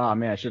I'm like, oh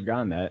man, I should have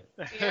gotten that.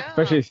 Yeah.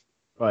 Especially,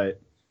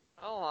 but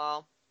Oh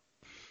well.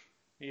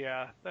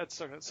 Yeah, that's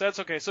okay. So that's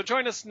okay. So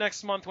join us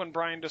next month when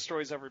Brian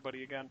destroys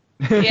everybody again.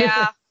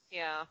 Yeah.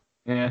 Yeah.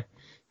 yeah.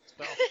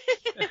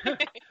 So.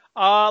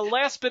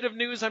 Last bit of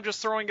news, I'm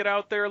just throwing it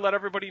out there, let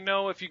everybody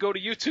know, if you go to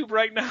YouTube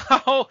right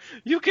now,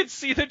 you can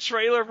see the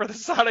trailer for the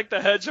Sonic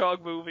the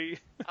Hedgehog movie,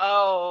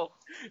 Oh.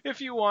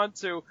 if you want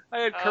to. I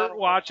had Kurt Oh.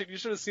 watch it. You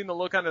should have seen the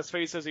look on his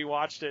face as he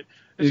watched it.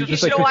 It's It's You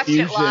just should like have watched it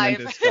confusion and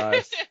live.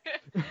 disgust.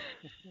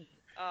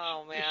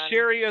 Oh man.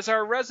 Sherry, as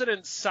our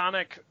resident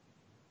Sonic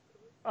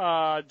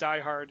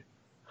diehard,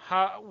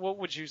 what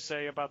would you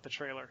say about the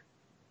trailer?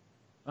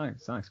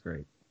 Sonic's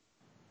great.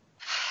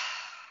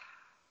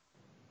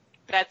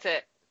 That's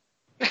it.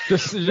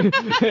 Just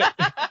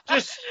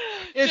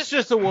It's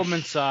just a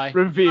woman's sigh.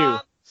 review,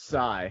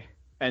 sigh,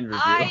 and review.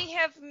 I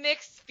have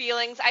mixed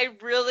feelings. I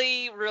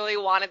really, really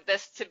wanted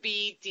this to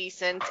be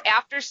decent.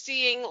 After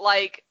seeing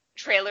like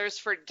trailers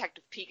for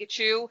Detective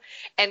Pikachu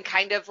and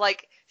kind of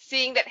like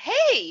seeing that,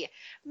 hey,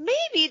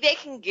 maybe they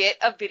can get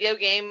a video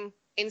game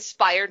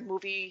inspired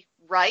movie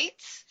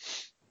right.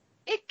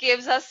 It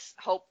gives us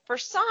hope for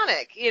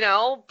Sonic,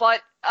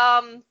 but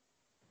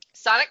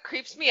Sonic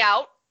creeps me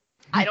out.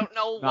 I don't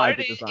know No, I what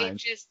get it is. the sign.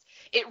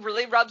 It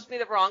really rubs me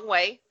the wrong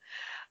way.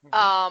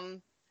 I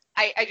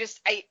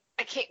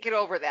can't get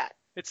over that.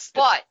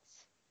 But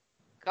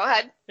go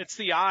ahead. It's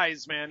the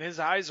eyes, man. His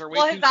eyes are way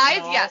Well, too his eyes,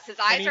 small, yes, his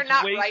eyes and are he's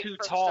not way right. too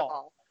First tall. of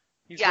all,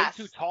 He's Yes.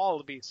 way too tall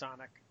to be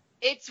Sonic.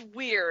 it's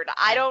weird.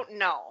 I don't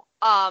know.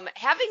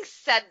 Having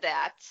said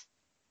that,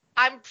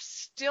 I'm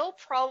still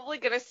probably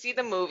gonna see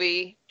the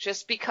movie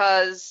just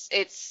because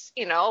it's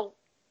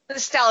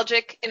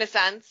nostalgic in a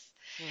sense.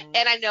 Mhm.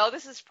 And I know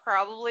this is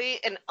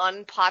probably an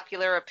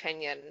unpopular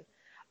opinion,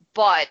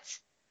 but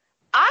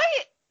I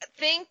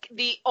think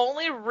the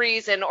only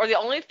reason or the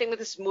only thing that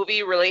this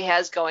movie really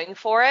has going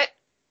for it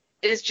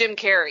is Jim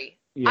Carrey.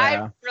 Yeah.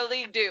 I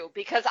really do,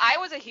 because I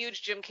was a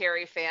huge Jim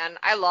Carrey fan.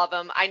 I love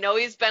him. I know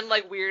he's been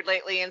like weird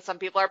lately and some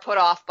people are put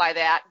off by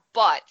that,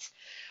 but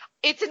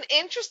it's an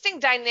interesting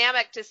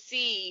dynamic to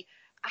see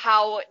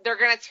how they're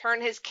going to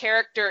turn his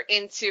character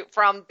into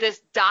from this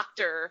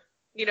doctor.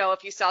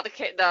 If you saw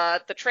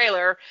the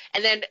trailer,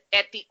 and then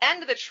at the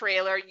end of the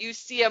trailer, you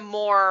see a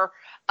more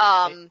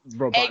Robotnik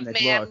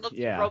Eggman look. looking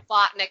Yeah.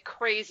 Robotnik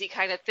crazy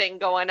kind of thing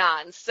going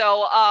on.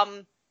 So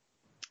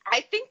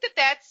I think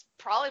that's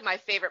probably my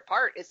favorite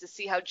part, is to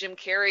see how Jim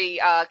Carrey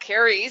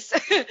carries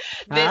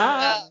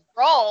this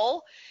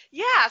role.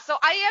 Yeah, so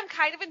I am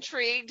kind of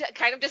intrigued,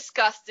 kind of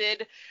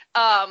disgusted.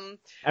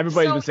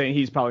 Everybody's so- been saying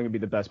he's probably gonna be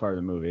the best part of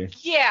the movie.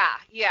 Yeah,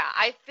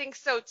 I think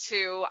so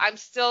too. I'm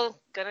still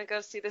gonna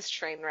go see this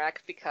train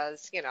wreck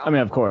because, I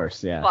mean, of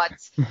course, yeah.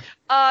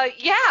 But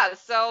yeah,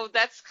 so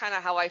that's kind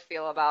of how I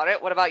feel about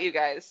it. What about you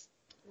guys?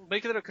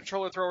 Make it a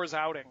controller thrower's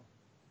outing.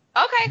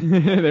 Okay.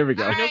 There we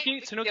go. All right.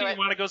 we Tanuki, can do you it.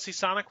 want to go see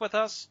Sonic with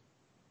us?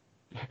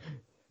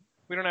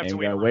 We don't have to And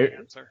wait for wait- an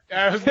answer.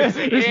 I was gonna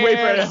say, Just wait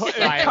for an yes,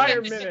 entire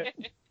silence. minute.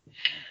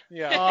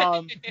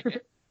 Yeah.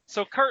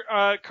 So Kurt,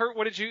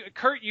 what did you?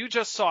 Kurt, you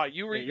just saw.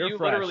 You Yeah, you're you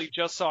fresh. literally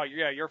just saw.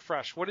 Yeah, you're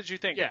fresh. What did you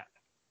think?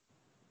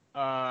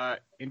 Yeah.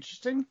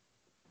 Interesting.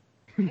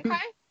 Okay.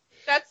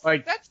 That's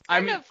Like, that's I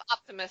kind mean- of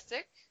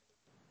optimistic.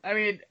 I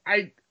mean,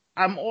 I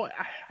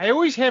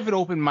always have an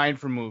open mind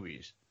for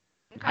movies.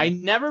 Okay. I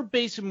never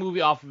base a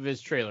movie off of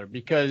its trailer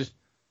because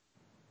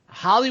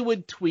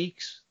Hollywood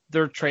tweaks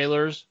their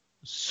trailers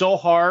so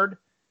hard.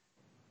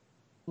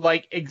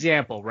 Like,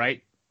 example,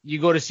 right? You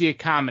go to see a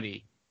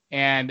comedy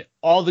and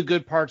all the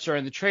good parts are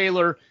in the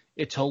trailer.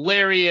 It's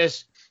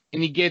hilarious.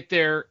 And you get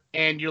there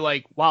and you're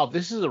like, wow,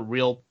 this is a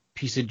real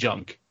piece of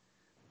junk.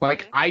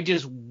 Like, I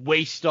just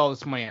wasted all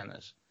this money on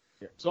this.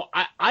 Yeah. So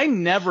I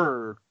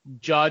never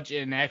judge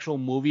an actual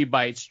movie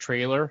by its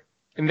trailer.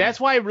 And that's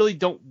why I really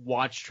don't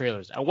watch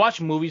trailers. I watch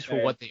movies for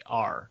Okay. what they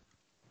are.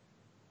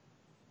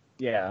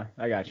 Yeah,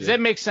 I got you. Does that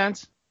make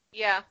sense?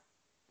 Yeah.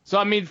 So,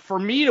 I mean, for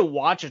me to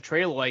watch a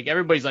trailer, like,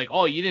 everybody's like,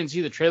 oh, you didn't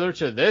see the trailer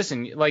to this?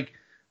 And, like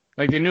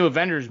the new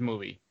Avengers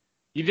movie.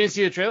 You didn't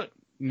see the trailer?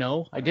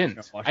 No, I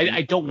didn't.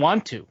 I don't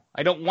want to.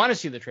 I don't want to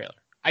see the trailer.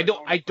 I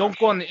don't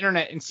go on the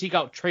internet and seek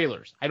out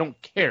trailers. I don't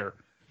care.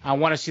 I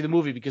want to see the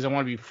movie because I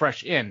want to be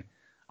fresh in.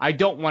 I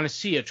don't want to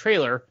see a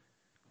trailer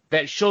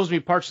that shows me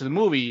parts of the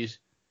movies,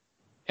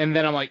 and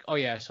then I'm like, oh,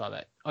 yeah, I saw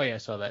that. Oh, yeah, I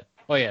saw that.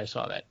 Oh, yeah, I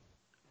saw that.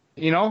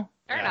 You know?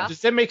 Fair Yeah. enough.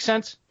 Does that make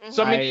sense? Mhm.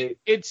 So, I mean,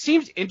 it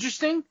seems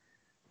interesting.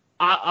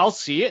 I'll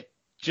see it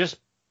just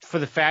for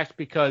the fact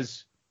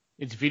because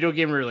it's video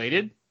game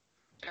related.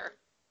 Sure.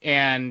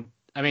 And,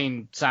 I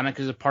mean, Sonic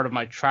is a part of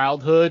my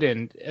childhood.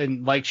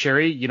 And like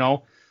Sherry, you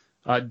know,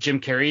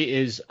 Jim Carrey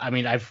is, I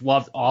mean, I've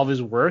loved all of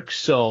his work.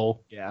 So,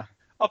 Yeah.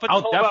 Up I'll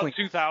until about definitely-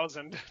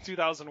 2000,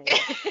 2001.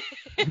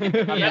 I mean,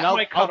 That's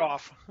my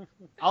cutoff.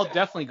 I'll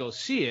definitely go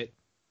see it.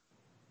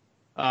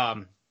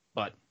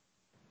 But,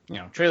 you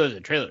know, trailers are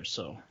trailers.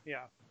 So,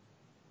 Yeah.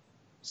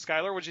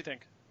 Skylar, what'd you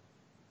think?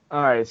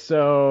 All right,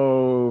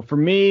 so for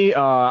me,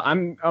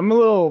 I'm a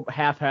little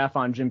half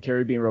on Jim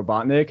Carrey being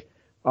Robotnik.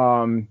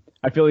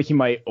 I feel like he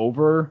might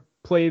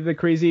overplay the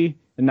crazy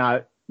and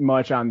not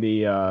much on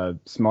the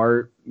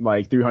smart,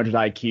 like 300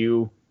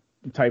 IQ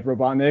type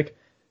Robotnik.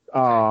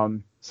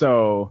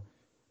 So,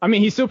 I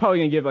mean, he's still probably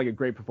gonna give like a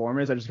great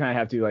performance. I just kind of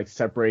have to like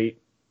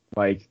separate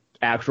like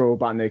actual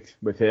Robotnik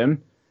with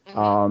him.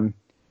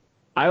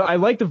 I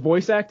like the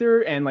voice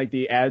actor and like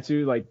the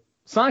attitude. Like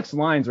Sonic's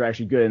lines are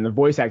actually good, and the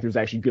voice actor is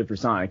actually good for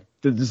Sonic.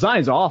 The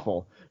design's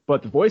awful,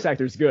 but the voice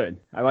actor's good.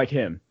 I like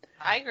him.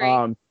 I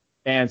agree.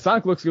 And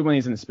Sonic looks good when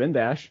he's in the spin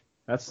dash.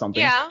 That's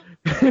something. Yeah.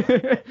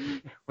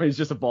 When he's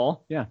just a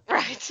ball. Yeah.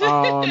 Right.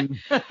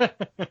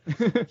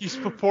 he's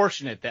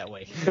proportionate that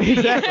way.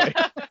 Exactly.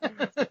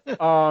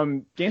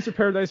 Gangster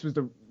Paradise was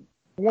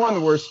one of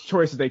the worst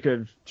choices they could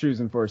have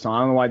chosen for a song. I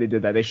don't know why they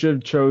did that. They should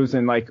have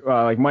chosen like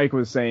Mike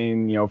was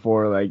saying, you know,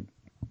 for like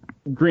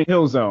Green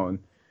Hill Zone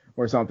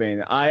or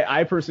something.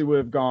 I personally would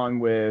have gone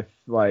with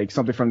like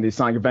something from the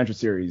Sonic Adventure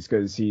series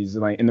because he's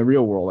like in the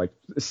real world, like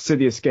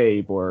City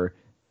Escape or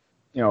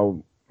you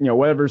know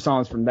whatever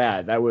songs from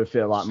that would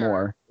fit a lot Sure.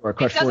 more. Or a It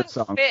Crush Forward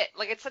doesn't song. fit.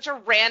 Like, it's such a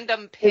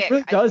random pick.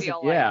 really I doesn't, feel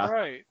like. yeah.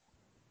 Right.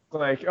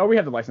 Like, oh, we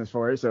have the license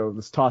for it, so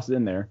let's toss it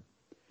in there.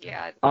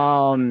 Yeah.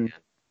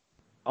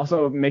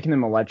 Also making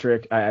him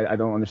electric, I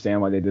don't understand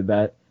why they did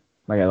that,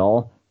 like at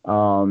all.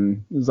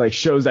 It's like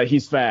shows that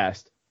he's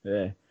fast.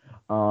 Yeah.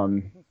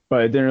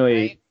 But it didn't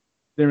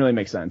really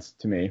make sense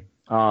to me.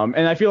 And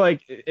I feel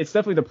like it's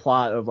definitely the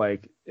plot of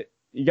like,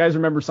 you guys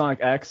remember Sonic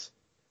X?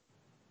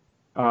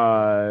 No,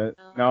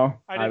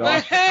 I at didn't all?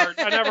 watch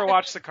I never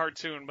watched the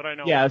cartoon, but I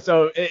know. Yeah,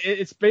 so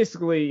it's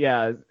basically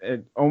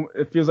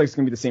it feels like it's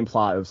gonna be the same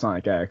plot of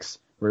Sonic X,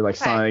 where like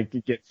Okay.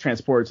 Sonic gets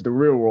transported to the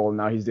real world and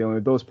now he's dealing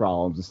with those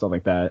problems and stuff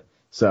like that.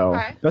 So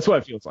Okay. that's what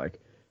it feels like.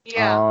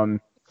 Yeah.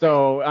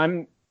 So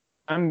I'm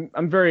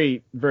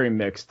very very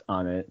mixed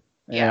on it.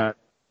 Yeah.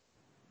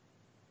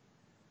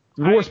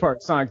 And the worst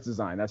part, Sonic's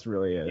design. That's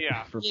really it.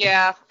 Yeah. for me.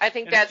 Yeah. I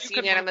think And if that's you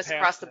could unanimous move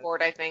across past the it.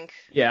 board, I think.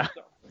 Yeah.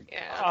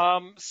 Yeah.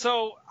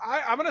 So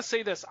I'm gonna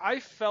say this. I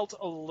felt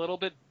a little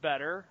bit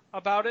better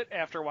about it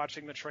after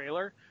watching the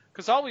trailer,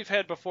 because all we've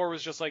had before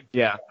was just like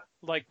Yeah.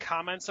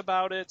 comments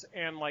about it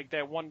and like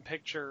that one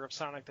picture of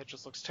Sonic that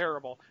just looks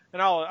terrible.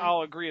 And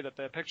I'll agree that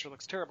the picture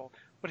looks terrible.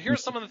 But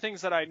here's some of the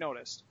things that I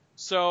noticed.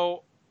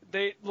 So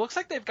looks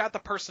like they've got the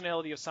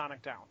personality of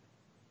Sonic down.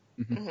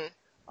 Mhm.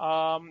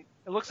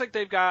 It looks like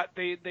they've got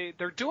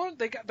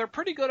they're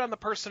pretty good on the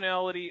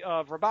personality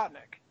of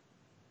Robotnik.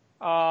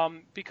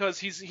 Because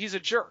he's a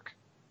jerk,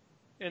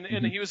 and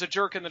he was a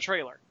jerk in the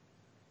trailer.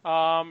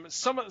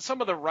 Some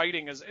of the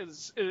writing is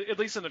at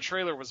least in the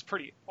trailer was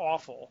pretty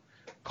awful.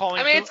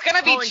 I mean, it's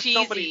gonna be calling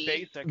somebody cheesy.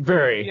 basic.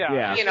 Very. Yeah.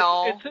 Yeah. You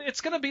know.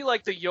 It's gonna be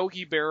like the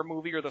Yogi Bear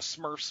movie or the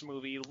Smurfs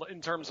movie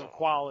in terms of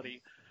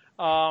quality.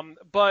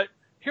 But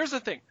here's the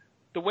thing: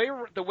 the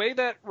way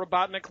that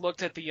Robotnik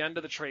looked at the end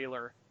of the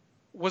trailer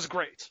was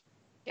great.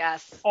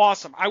 Yes.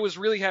 Awesome. I was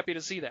really happy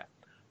to see that.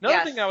 Another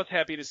Yes. thing I was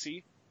happy to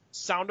see: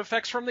 sound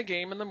effects from the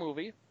game and the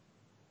movie.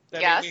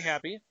 That Yes. made me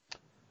happy.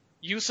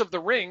 Use of the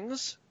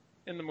rings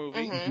in the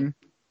movie. Mm-hmm.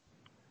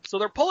 So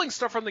they're pulling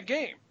stuff from the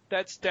game.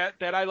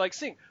 That I like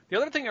seeing. The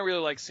other thing I really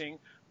like seeing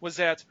was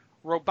that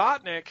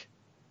Robotnik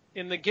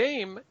in the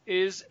game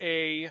is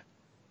a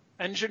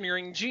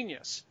engineering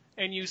genius,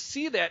 and you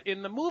see that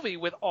in the movie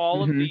with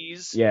all of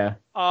these Yeah.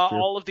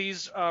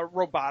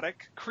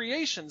 robotic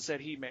creations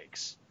that he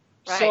makes.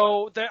 Right.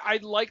 So I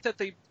like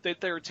that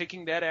they're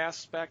taking that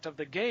aspect of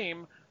the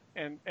game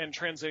and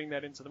translating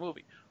that into the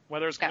movie.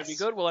 Whether it's going to be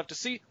good, we'll have to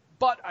see.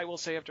 But I will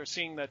say, after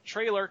seeing that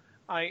trailer,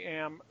 I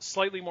am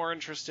slightly more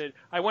interested.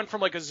 I went from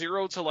like a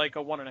 0 to like a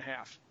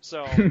 1.5.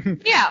 So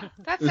Yeah,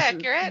 that's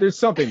accurate. There's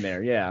something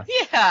there, yeah.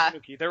 Yeah.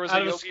 there was Out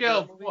a of a Yogi scale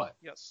Bear of movie. what?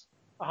 Yes,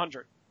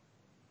 100.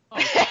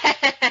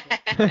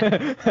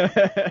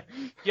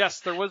 Yes,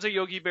 there was a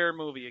Yogi Bear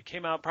movie. It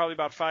came out probably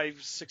about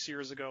 5-6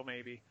 years ago,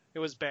 maybe. It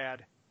was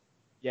bad.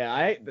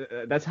 Yeah,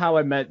 that's how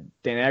I met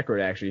Dan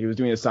Aykroyd, actually. He was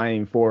doing a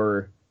signing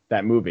for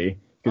that movie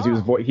because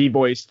he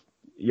voiced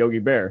Yogi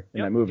Bear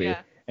in that movie.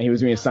 Yeah. And he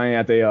was doing a signing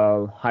at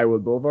the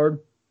Highwood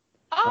Boulevard.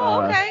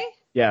 Oh, okay.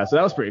 Yeah, so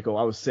that was pretty cool.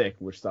 I was sick,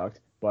 which sucked,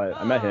 but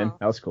I met him.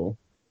 That was cool.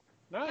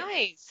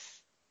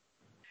 Nice.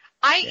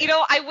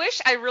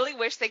 I really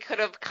wish they could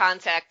have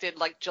contacted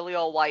like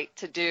Jaleel White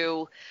to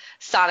do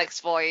Sonic's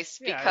voice,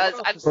 because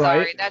I'm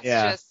sorry, that's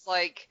just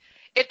like,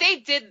 if they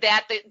did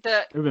that,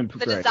 the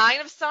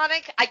design of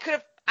Sonic, I could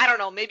have, I don't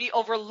know, maybe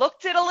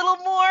overlooked it a little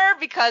more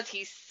because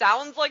he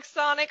sounds like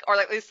Sonic, or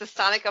at least the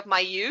Sonic of my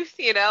youth,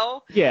 you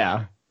know?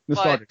 Yeah,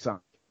 nostalgic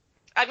Sonic.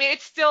 I mean,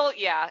 it's still,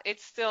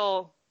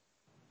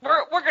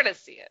 we're gonna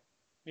see it.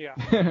 Yeah.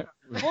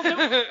 We'll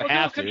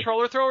do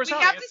controller throwers. We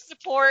have to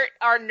support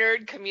our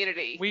nerd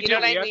community. We you do. Know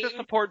what we I have mean? to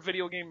support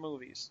video game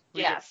movies.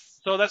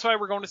 Yes. So that's why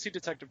we're going to see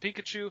Detective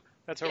Pikachu.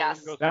 That's how we're going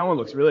to go. That one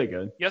looks really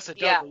good. Yes, it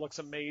does. Yeah. It looks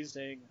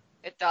amazing.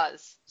 It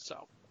does.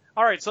 So,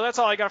 all right. So that's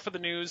all I got for the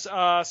news.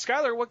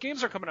 Skylar, what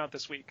games are coming out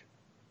this week?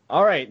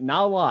 All right,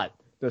 not a lot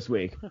this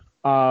week.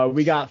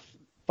 We got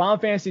Final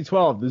Fantasy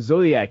XII, the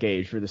Zodiac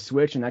Age for the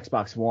Switch and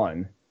Xbox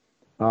One.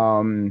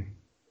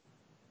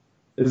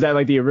 Is that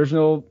like the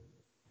original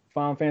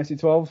Final Fantasy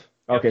XII?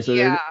 Okay, so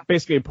they're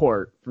basically a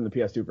port from the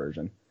PS2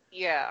 version.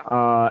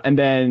 Yeah. And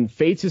then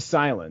Fade to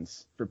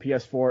Silence for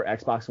PS4,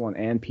 Xbox One,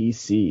 and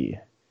PC.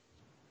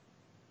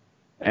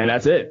 And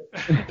that's it.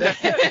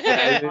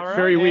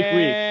 Very weak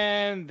week.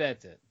 And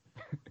that's it.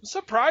 I'm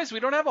surprised we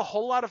don't have a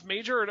whole lot of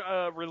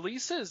major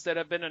releases that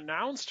have been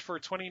announced for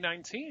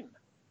 2019.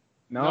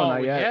 No,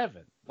 we yet.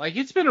 haven't. Like,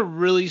 it's been a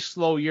really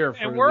slow year for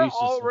and we're releases.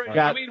 already,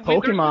 Got there's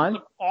Pokemon. been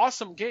some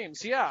awesome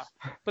games, yeah.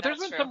 But there's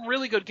That's been true. some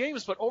really good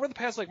games. But over the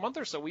past month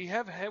or so, we've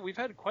had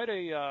quite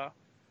a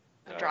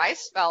dry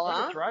spell, quite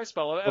huh? a dry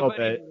spell of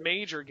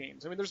major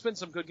games. I mean, there's been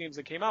some good games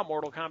that came out.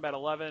 Mortal Kombat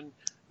 11,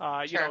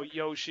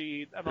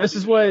 Yoshi,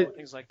 MLB,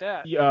 things like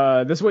that.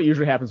 This is what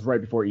usually happens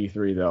right before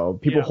E3, though.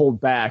 People hold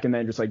back and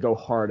then just like go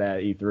hard at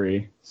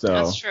E3. So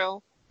That's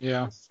true.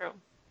 Yeah. That's true.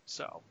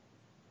 So,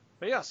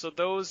 but yeah, so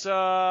those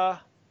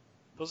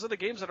are the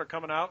games that are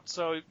coming out.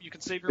 So you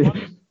can save your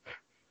money.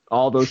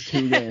 all those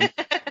 2 games.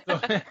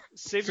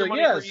 Save your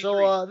money for E3.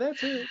 So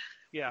that's it.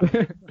 Yeah.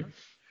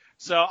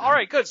 So, all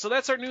right, good. So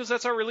that's our news.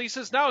 That's our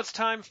releases. Now it's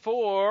time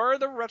for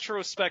the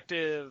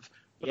retrospective.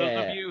 For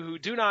those of you who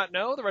do not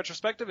know, the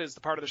retrospective is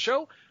the part of the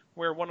show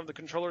where one of the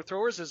controller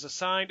throwers is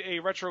assigned a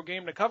retro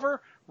game to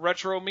cover.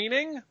 Retro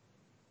meaning?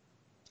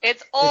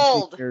 It's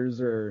old. 15 years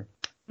or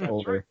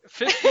older.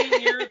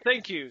 15 years.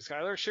 Thank you,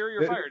 Skylar. Sherry,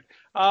 you're fired.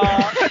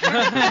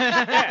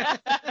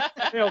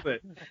 Nailed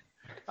it.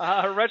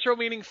 Retro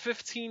meaning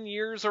 15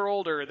 years or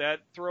older.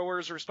 That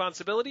thrower's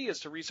responsibility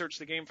is to research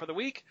the game for the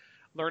week,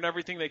 learn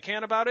everything they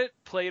can about it,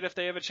 play it if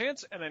they have a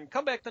chance, and then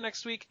come back the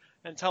next week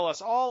and tell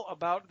us all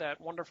about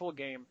that wonderful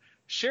game.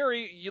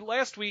 Sherry,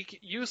 last week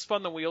you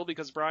spun the wheel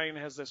because Brian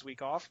has this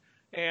week off,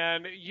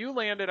 and you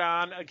landed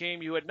on a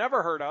game you had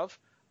never heard of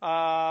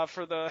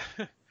for the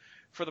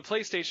for the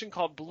PlayStation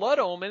called Blood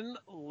Omen: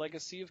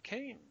 Legacy of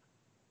Kain.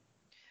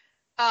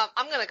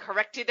 I'm going to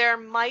correct you there,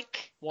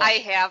 Mike. What? I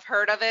have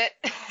heard of it.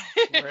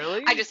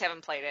 Really? I just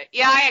haven't played it.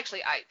 Yeah, I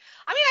mean,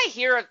 I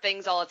hear of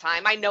things all the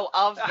time. I know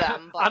of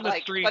them, but On the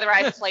like street. whether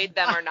I've played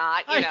them or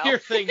not, you know. I hear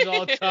things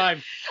all the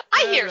time.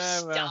 I hear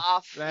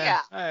stuff.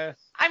 Yeah.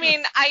 I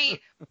mean,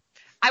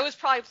 I was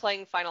probably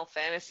playing Final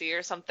Fantasy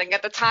or something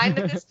at the time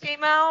that this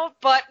came out,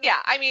 but yeah,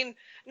 I mean,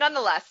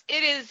 nonetheless,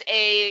 it is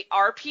a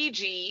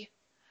RPG.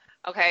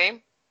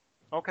 Okay.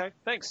 Okay,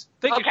 thanks.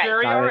 Thank you, Okay.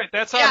 Sherry. Got All it. right,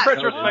 that's Yeah. our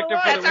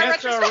retrospective.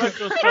 That's our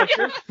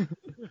retrospective.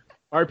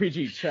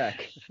 RPG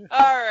check.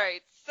 All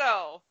right,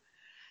 so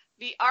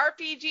the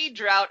RPG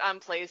drought on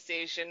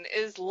PlayStation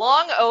is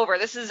long over.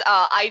 This is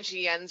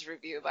IGN's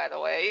review, by the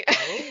way.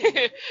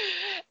 Oh.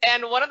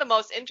 And one of the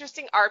most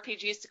interesting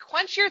RPGs to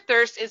quench your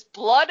thirst is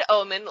Blood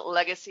Omen: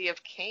 Legacy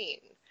of Kain.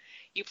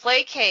 You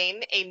play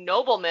Kain, a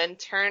nobleman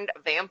turned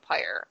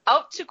vampire,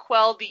 out to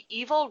quell the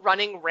evil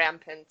running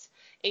rampant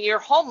in your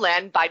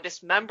homeland by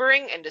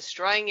dismembering and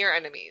destroying your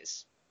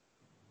enemies.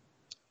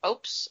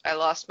 Oops, I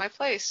lost my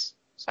place.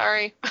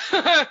 Sorry.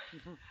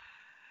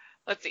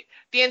 Let's see.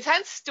 The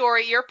intense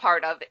story you're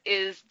part of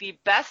is the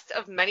best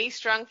of many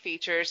strong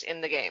features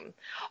in the game.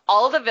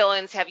 All of the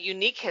villains have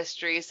unique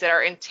histories that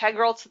are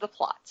integral to the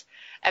plot.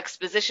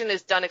 Exposition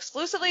is done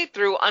exclusively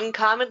through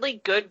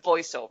uncommonly good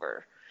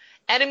voiceover.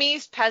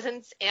 Enemies,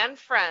 peasants, and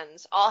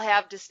friends all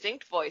have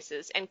distinct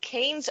voices, and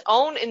Kane's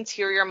own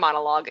interior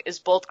monologue is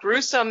both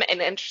gruesome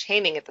and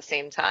entertaining at the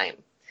same time.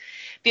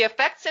 The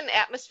effects and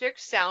atmospheric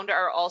sound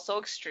are also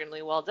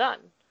extremely well done.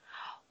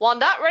 While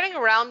not running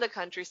around the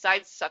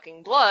countryside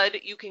sucking blood,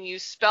 you can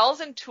use spells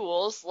and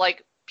tools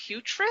like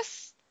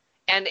Putris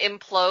and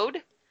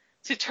Implode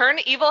to turn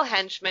evil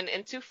henchmen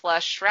into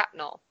flesh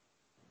shrapnel.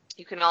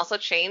 You can also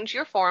change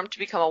your form to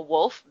become a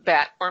wolf,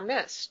 bat, or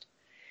mist.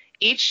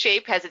 Each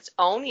shape has its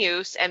own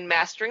use, and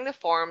mastering the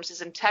forms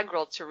is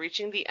integral to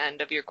reaching the end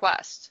of your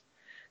quest.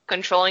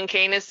 Controlling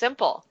Kane is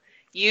simple.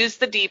 Use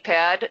the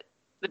D-pad.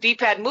 The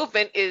D-pad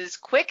movement is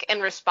quick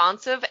and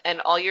responsive,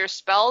 and all your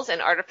spells and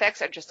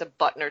artifacts are just a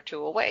button or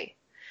two away.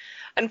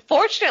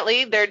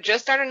 Unfortunately, there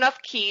just aren't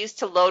enough keys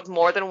to load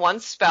more than one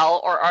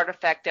spell or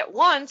artifact at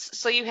once,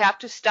 so you have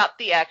to stop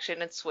the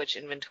action and switch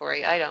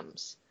inventory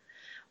items.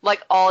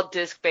 Like all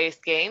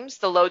disc-based games,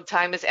 the load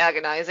time is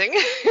agonizing.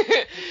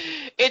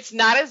 It's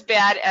not as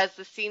bad as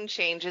the scene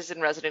changes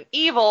in Resident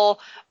Evil,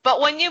 but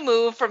when you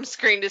move from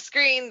screen to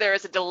screen, there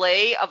is a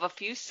delay of a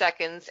few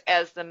seconds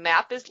as the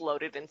map is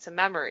loaded into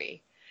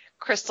memory.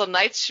 Crystal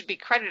Knights should be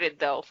credited,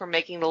 though, for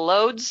making the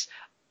loads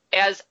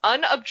as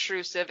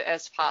unobtrusive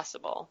as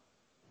possible.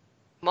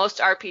 Most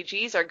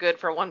RPGs are good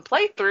for one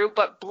playthrough,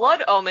 but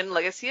Blood Omen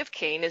Legacy of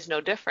Kain is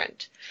no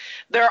different.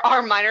 There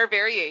are minor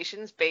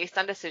variations based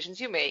on decisions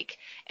you make,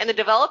 and the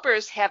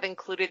developers have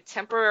included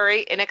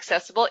temporary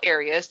inaccessible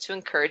areas to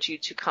encourage you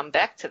to come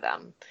back to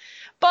them.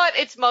 But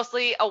it's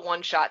mostly a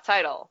one-shot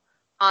title.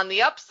 On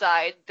the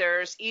upside,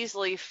 there's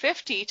easily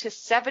 50 to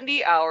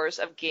 70 hours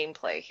of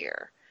gameplay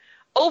here.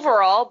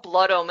 Overall,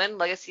 Blood Omen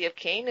Legacy of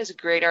Kain is a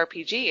great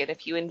RPG, and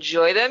if you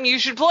enjoy them, you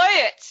should play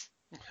it!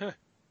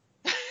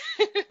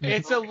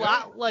 It's a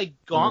lot like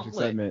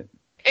Gauntlet.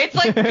 It's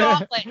like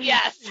Gauntlet,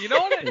 yes. You know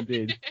what?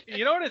 Indeed.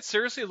 You know what it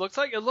seriously looks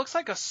like? It looks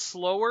like a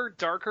slower,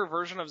 darker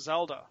version of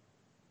Zelda.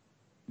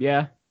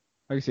 Yeah,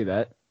 I can see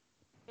that.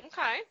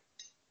 Okay.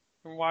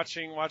 I'm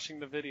watching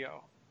the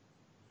video.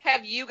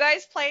 Have you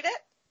guys played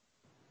it?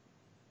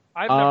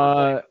 I've never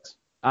played it.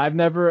 I've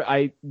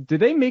never. Did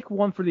they make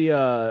one for the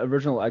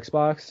original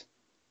Xbox?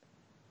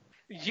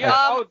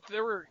 Yeah.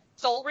 There were.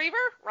 Soul Reaver,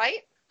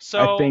 right?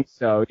 So I think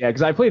so. Yeah,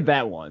 because I played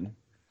that one.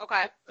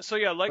 Okay. So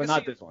yeah, Legacy. But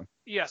not this one.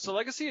 Yeah, so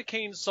Legacy of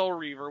Kain Soul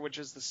Reaver, which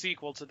is the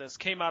sequel to this,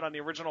 came out on the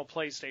original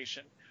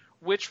PlayStation,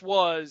 which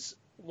was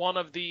one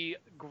of the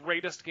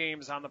greatest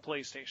games on the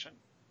PlayStation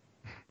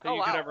that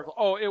you could ever.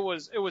 Oh, it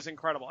was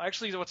incredible.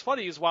 Actually, what's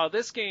funny is while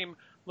this game,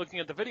 looking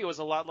at the video, is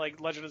a lot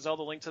like Legend of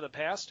Zelda: Link to the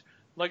Past,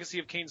 Legacy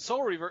of Kain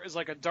Soul Reaver is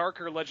like a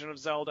darker Legend of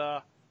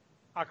Zelda: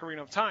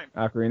 Ocarina of Time.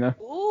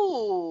 Ocarina.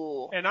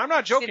 Ooh. And I'm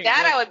not joking. See,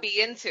 that I would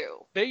be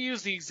into. They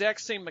use the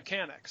exact same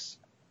mechanics.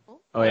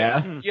 Oh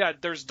yeah. Yeah,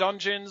 there's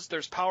dungeons,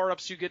 there's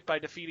power-ups you get by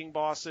defeating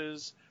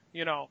bosses,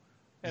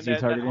 and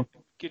Z-targeting.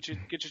 get you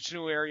to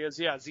new areas.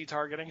 Yeah,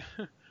 Z-targeting.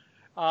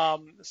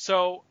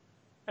 So,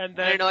 and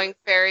then An annoying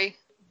fairy.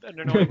 an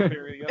annoying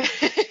fairy. Yeah.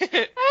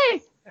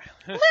 Hey,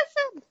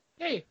 listen.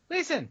 Hey,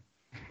 listen.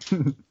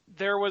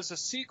 There was a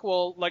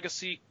sequel,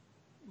 Legacy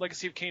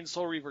of Kain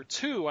Soul Reaver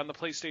 2 on the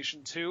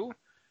PlayStation 2.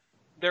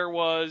 There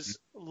was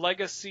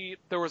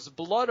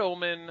Blood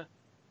Omen.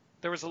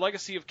 There was a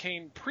Legacy of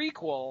Kain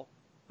prequel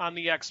on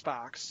the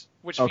Xbox,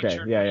 which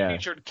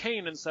featured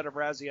Kain instead of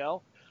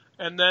Raziel.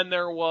 And then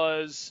there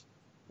was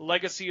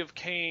Legacy of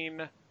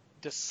Kain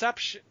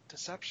Deception?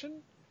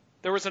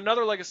 There was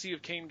another Legacy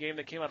of Kain game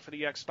that came out for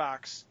the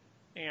Xbox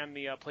and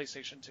the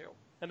PlayStation 2.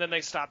 And then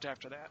they stopped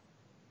after that.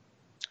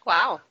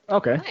 Wow.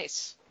 Okay.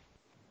 Nice.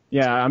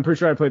 Yeah, I'm pretty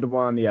sure I played the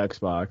one on the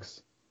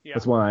Xbox. Yeah.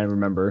 That's one I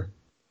remember.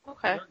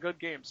 Okay. They're good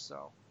games,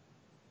 so.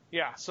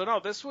 Yeah, so no,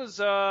 this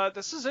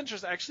is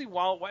interesting. Actually,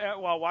 while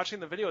watching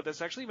the video,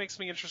 this actually makes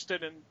me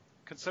interested in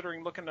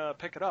considering looking to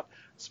pick it up,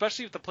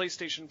 especially if the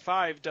PlayStation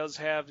 5 does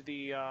have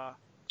the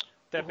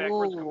that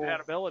backwards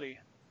compatibility.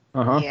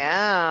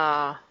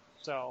 Yeah.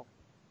 So.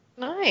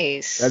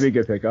 Nice. That'd be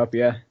a good pickup,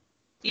 yeah.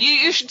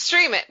 You should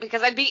stream it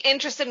because I'd be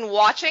interested in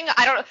watching.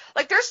 I don't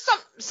like. There's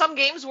some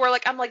games where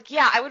I'm like,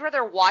 yeah, I would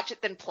rather watch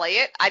it than play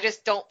it. I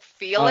just don't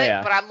feel it,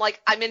 yeah. but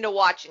I'm into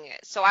watching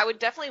it. So I would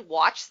definitely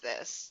watch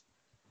this.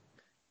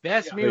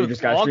 That's me you with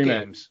just gotta all stream it.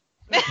 games.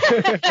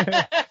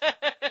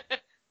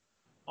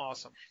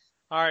 Awesome.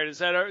 All right, is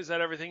that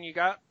everything you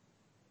got?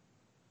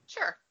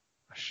 Sure.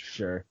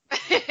 Sure.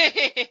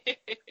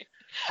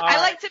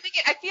 I like to make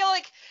it. I feel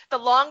like the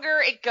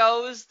longer it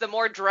goes, the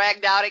more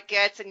dragged out it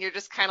gets, and you're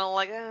just kind of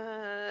like.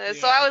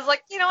 So I was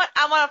like, you know what?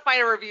 I want to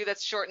find a review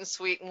that's short and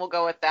sweet, and we'll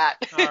go with that.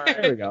 All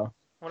right. There we go.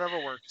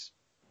 Whatever works.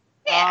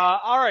 Yeah.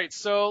 All right,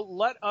 so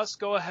let us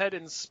go ahead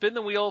and spin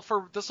the wheel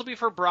this will be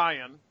for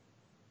Brian.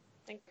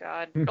 Thank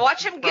God.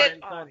 Watch him get.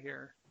 Brian's not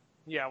here.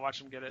 Yeah, watch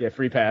him get it. Yeah,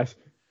 free pass.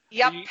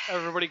 Yep.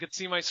 Everybody could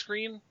see my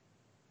screen?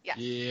 Yes.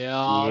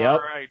 Yeah. Yep. All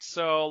right.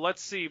 So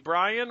let's see,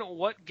 Brian.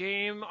 What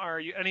game are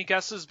you? Any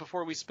guesses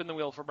before we spin the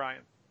wheel for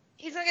Brian?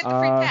 He's gonna get the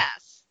free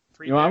pass.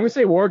 Free You know, I'm pass. gonna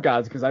say War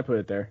Gods because I put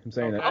it there. I'm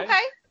saying Okay. that.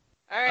 Okay.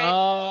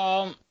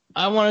 All right.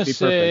 I want Be to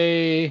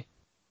say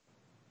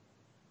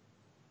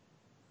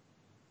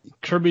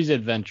Kirby's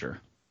Adventure.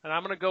 And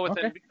I'm gonna go with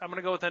Okay. I'm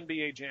gonna go with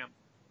NBA Jam.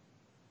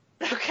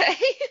 Okay.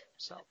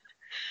 So,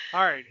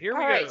 all right, here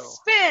we All right. go.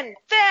 Spin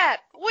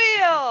that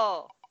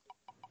wheel.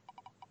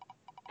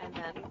 And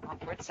then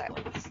awkward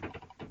silence.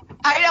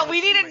 I know,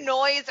 we need a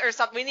noise or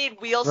something. We need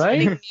wheel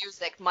Right? spinning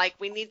music, Mike.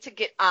 We need to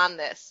get on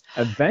this.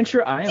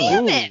 Adventure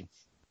Island. Damn it!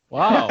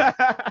 Wow.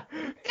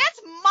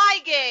 That's my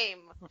game.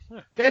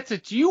 That's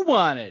what you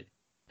wanted.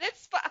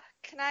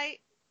 Can I?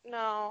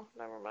 No,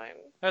 never mind.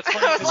 That's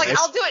I was like, fine.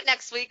 I'll do it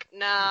next week.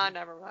 Nah,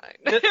 never mind.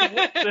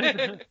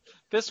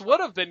 This would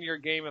have been your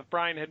game if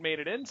Brian had made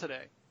it in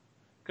today,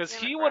 because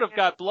Damn it, he would have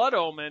Brian. got Blood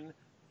Omen.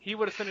 He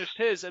would have finished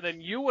his, and then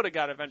you would have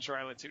got Adventure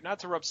Island 2. Not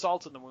to rub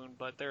salt in the wound,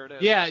 but there it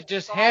is. Yeah,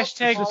 just All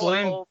hashtag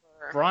blame over.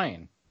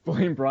 Brian.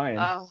 Blame Brian.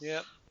 Oh,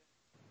 Yep.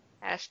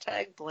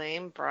 hashtag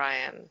blame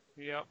Brian.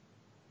 Yep.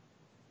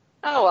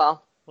 Oh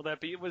well.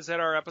 Was that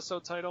our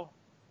episode title?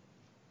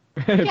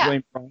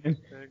 Blame Brian.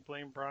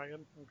 Blame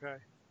Brian. Okay.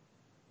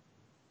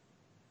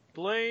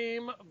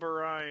 Blame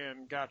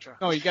Brian. Gotcha.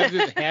 No, you got to do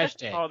the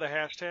hashtag. Oh, the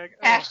hashtag.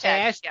 Oh,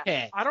 Hashtag.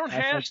 Yeah. Hashtag. I don't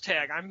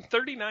Hashtag. hashtag. I'm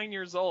 39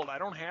 years old. I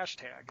don't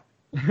hashtag.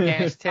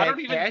 Hashtag. I don't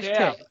even hashtag.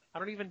 dab. I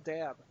don't even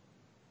dab.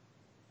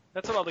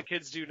 That's what all the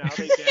kids do now.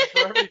 They dab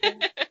for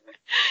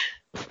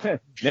everything.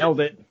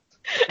 Nailed it.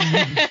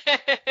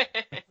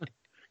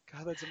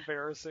 God, that's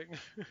embarrassing.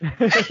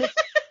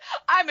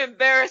 I'm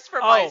embarrassed for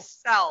Oh,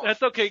 myself.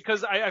 That's okay,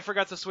 because I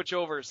forgot to switch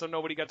over, so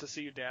nobody got to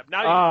see you dab.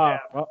 Now you Ah, can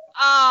well,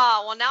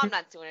 Oh, well, now I'm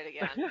not doing it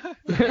again.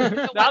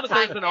 dab. Now that there's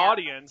one-time an dab.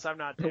 audience, I'm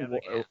not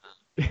dabbing.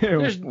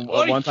 There's, are you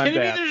one time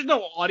kidding me? dab. There's no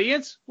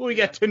audience. Well, we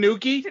got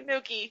Tanuki.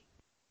 Tanuki.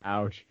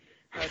 Ouch.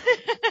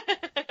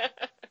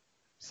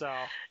 So,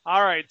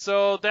 all right.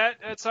 So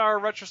that's our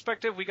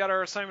retrospective. We got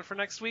our assignment for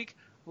next week.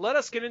 Let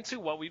us get into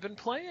what we've been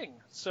playing.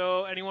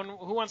 So, anyone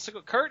who wants to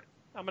go? Kurt,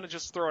 I'm gonna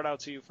just throw it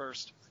out to you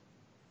first.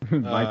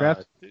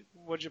 Minecraft.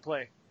 What'd you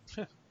play?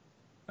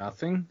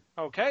 Nothing.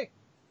 Okay.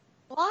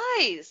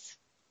 Lies.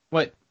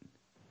 What?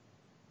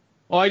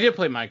 Oh, I did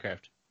play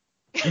Minecraft.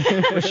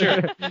 For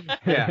sure.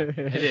 Yeah, I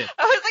did.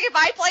 I was like, if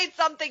I played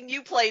something,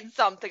 you played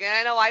something, and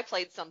I know I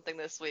played something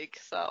this week,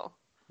 so.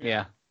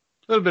 Yeah.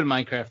 A little bit of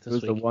Minecraft It was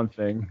this the week. one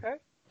thing.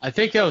 I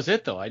think that was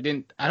it though. I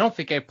don't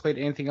think I played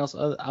anything else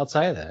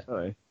outside of that.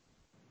 Really.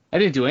 I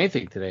didn't do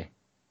anything today.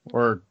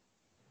 Or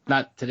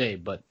not today,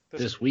 but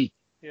This this week.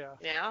 Yeah.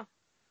 Yeah.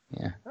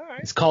 Yeah. All right.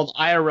 It's called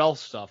IRL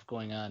stuff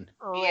going on.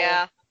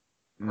 Yeah.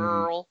 Mm.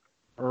 Earl.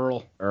 Earl.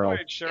 All Earl.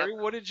 right, Sherry.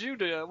 What did you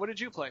do? What did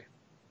you play?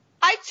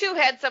 I too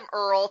had some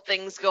Earl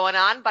things going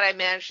on, but I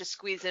managed to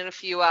squeeze in a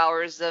few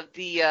hours of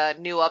the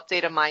new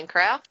update of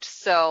Minecraft.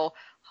 So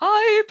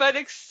hype and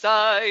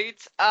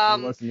excite.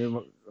 What's the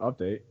new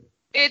update?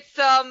 It's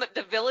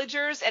the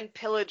Villagers and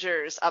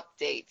Pillagers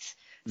update.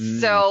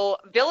 So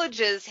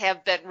villages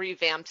have been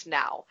revamped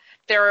now.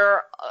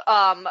 They're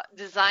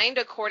designed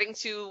according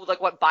to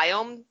like what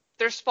biome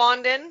they're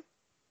spawned in.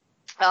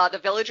 The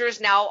villagers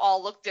now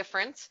all look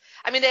different.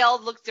 I mean, they all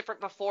looked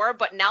different before,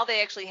 but now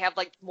they actually have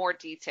like more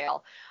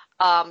detail.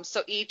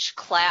 So each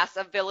class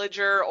of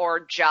villager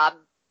or job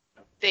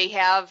they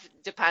have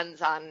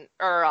depends on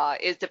or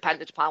is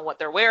dependent upon what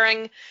they're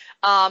wearing.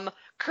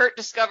 Kurt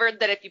discovered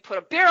that if you put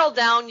a barrel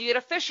down, you get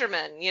a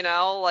fisherman, you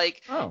know,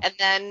 like, and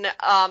then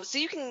so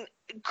you can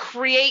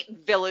create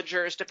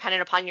villagers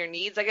dependent upon your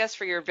needs, I guess,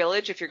 for your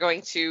village if you're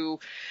going to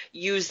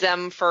use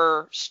them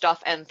for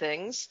stuff and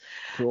things.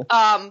 Cool.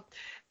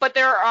 But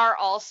there are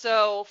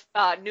also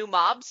new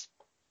mobs.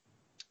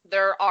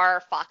 There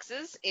are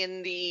foxes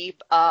in the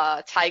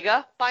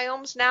taiga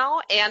biomes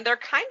now, and they're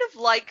kind of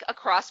like a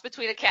cross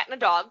between a cat and a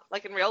dog,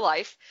 like in real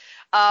life.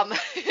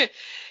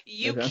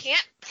 You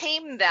can't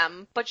tame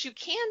them, but you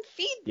can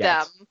feed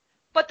them,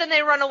 but then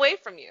they run away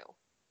from you.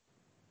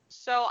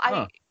 So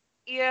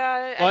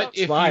yeah. But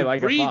if Fly you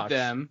like a breed fox.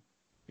 them,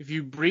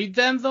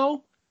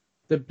 though,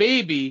 the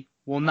baby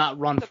will not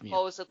run from you.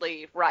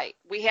 Supposedly, right.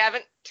 We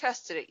haven't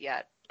tested it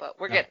yet, but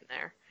we're getting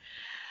there.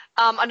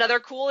 Another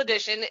cool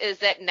addition is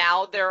that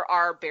now there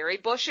are berry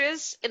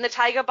bushes in the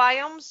taiga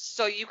biomes,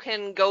 so you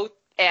can go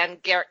and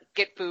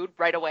get food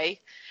right away.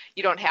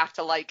 You don't have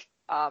to like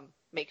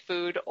make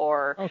food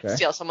or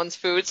steal someone's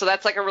food. So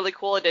that's like a really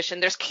cool addition.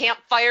 There's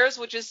campfires,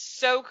 which is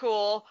so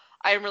cool.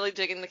 I am really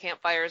digging the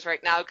campfires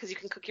right now because you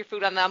can cook your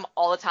food on them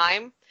all the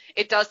time.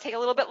 It does take a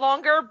little bit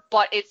longer,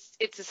 but it's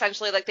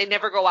essentially like they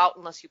never go out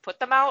unless you put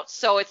them out.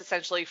 So it's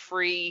essentially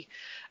free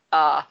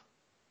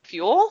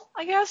fuel,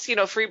 I guess,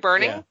 free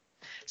burning. Yeah.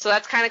 So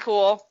that's kind of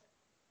cool.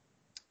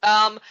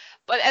 And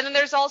then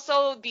there's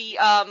also the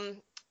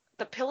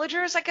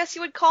pillagers, I guess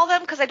you would call them,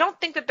 because I don't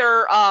think that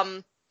they're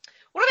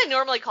what are they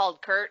normally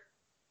called, Kurt?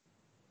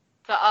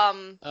 What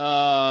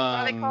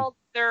are they called?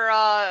 They're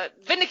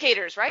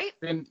vindicators, right?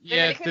 And,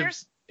 yeah,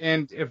 Vindicators?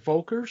 and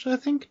evokers, I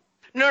think.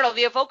 No,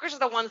 the evokers are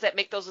the ones that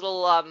make those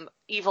little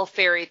evil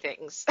fairy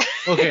things.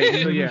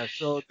 Okay, so yeah,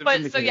 so the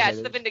it's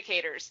the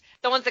Vindicators.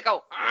 The ones that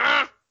go,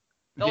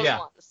 those Yeah.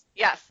 ones.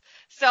 Yes.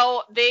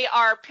 So they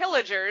are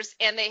pillagers,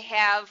 and they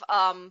have,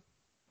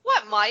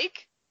 what,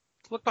 Mike?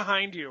 Look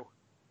behind you.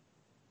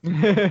 She's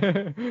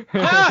doing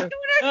her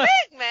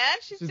thing, man.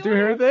 She's doing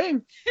her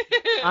thing.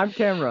 On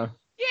camera.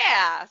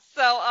 Yeah.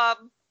 So,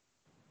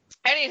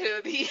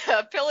 anywho,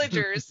 the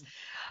pillagers,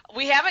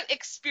 we haven't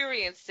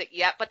experienced it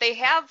yet, but they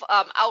have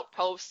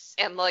outposts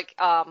and like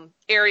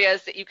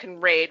areas that you can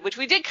raid, which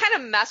we did kind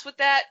of mess with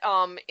that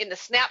in the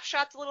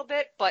snapshots a little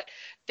bit, but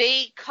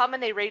they come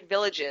and they raid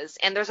villages,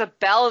 and there's a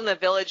bell in the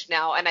village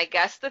now, and I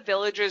guess the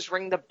villagers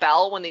ring the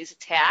bell when these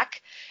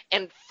attack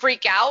and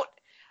freak out.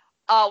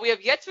 We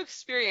have yet to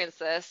experience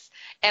this,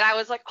 and I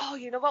was like, oh,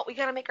 you know what? We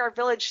got to make our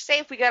village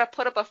safe. We got to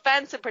put up a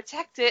fence and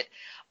protect it.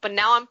 But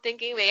now I'm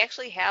thinking they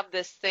actually have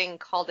this thing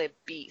called a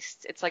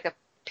beast. It's like a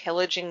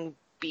pillaging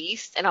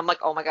beast, and I'm like,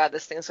 oh my god,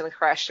 this thing's going to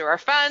crash through our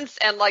fence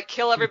and like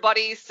kill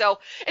everybody. So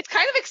it's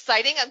kind of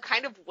exciting. I'm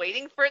kind of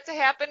waiting for it to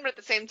happen, but at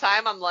the same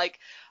time, I'm like,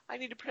 I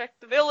need to protect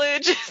the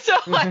village. So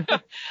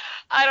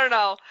I don't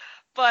know.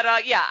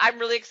 But yeah, I'm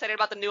really excited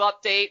about the new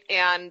update,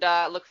 and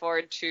look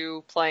forward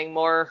to playing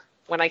more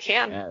when I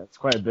can. Yeah, it's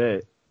quite a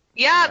bit.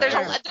 Yeah,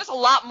 there's a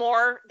lot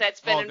more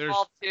that's been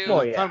involved too.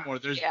 There's a ton more.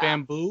 There's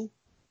bamboo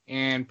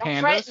and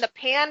pandas. That's right, and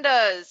the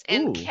pandas.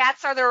 And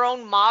cats are their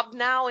own mob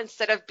now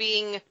instead of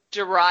being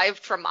derived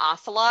from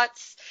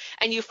ocelots.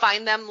 And you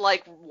find them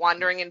like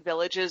wandering in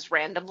villages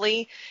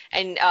randomly,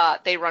 and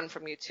they run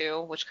from you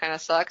too, which kind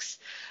of sucks.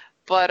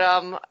 But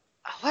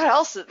what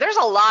else? There's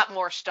a lot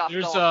more stuff.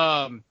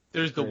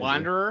 There's the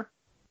Wanderer.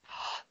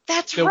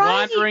 That's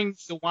right.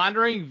 The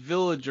wandering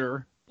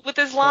villager. With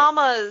his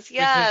llamas,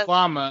 yes. With his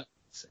llamas,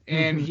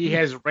 and he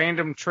has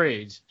random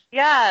trades.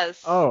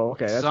 Yes. Oh,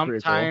 okay. That's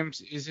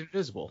Sometimes is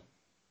invisible,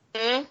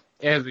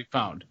 as we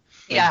found.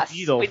 Yes,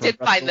 we did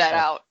find that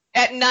out.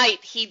 At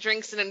night, he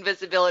drinks an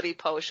invisibility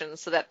potion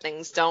so that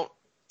things don't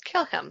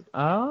kill him.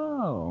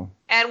 Oh.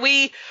 And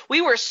we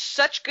were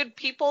such good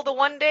people the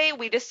one day,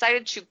 we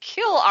decided to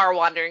kill our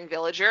wandering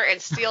villager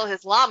and steal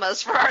his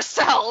llamas for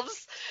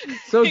ourselves.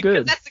 So good.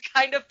 Because that's the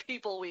kind of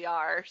people we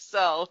are.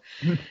 So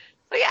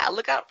yeah,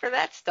 look out for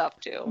that stuff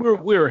too.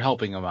 We were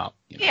helping him out.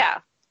 You know? Yeah.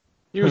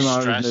 He was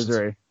stressed.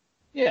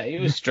 Yeah, he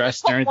was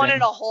stressed. Put one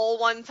in a hole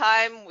one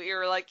time. We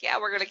were like, yeah,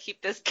 we're gonna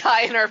keep this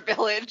guy in our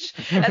village,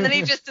 and then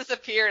he just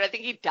disappeared. I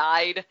think he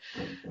died.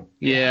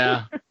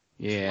 Yeah.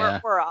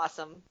 We're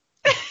awesome.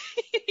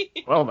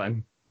 Well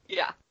then.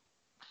 Yeah.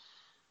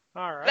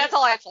 All right. That's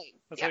all I played.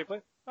 That's all you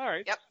played? All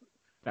right. Yep.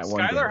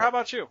 Skylar, how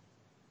about you?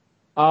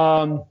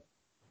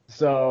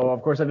 So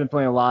of course I've been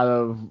playing a lot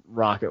of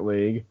Rocket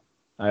League.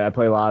 I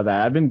play a lot of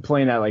that. I've been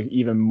playing that like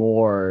even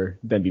more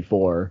than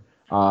before.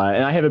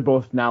 And I have it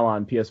both now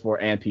on PS4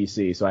 and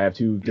PC, so I have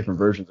two different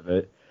versions of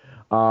it.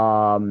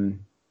 I mean,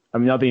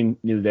 nothing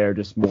new there,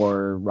 just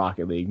more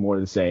Rocket League, more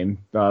of the same.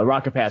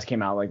 Rocket Pass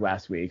came out like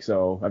last week,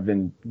 so I've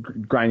been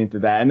grinding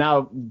through that. And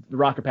now the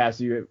Rocket Pass,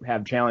 you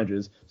have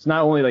challenges. So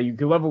not only like you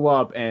can level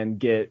up and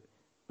get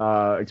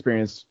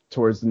experience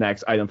towards the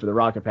next item for the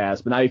Rocket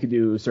Pass, but now you can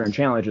do certain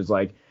challenges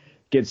like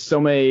get so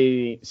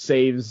many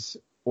saves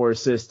or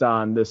assists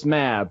on this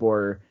map,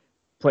 or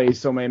play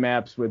so many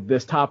maps with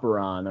this topper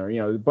on, or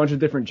a bunch of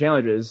different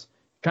challenges.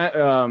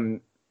 Trying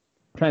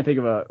to think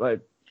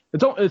of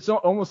it's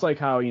almost like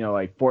how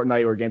like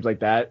Fortnite or games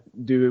like that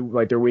do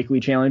like their weekly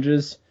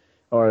challenges,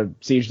 or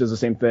Siege does the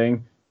same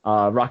thing.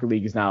 Rocket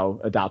League is now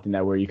adopting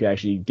that, where you can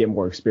actually get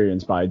more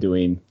experience by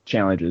doing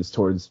challenges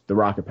towards the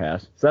Rocket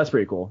Pass. So that's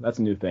pretty cool. That's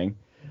a new thing.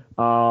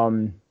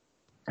 I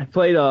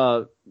played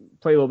a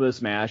little bit of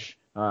Smash.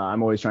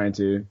 I'm always trying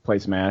to play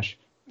Smash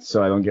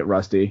so I don't get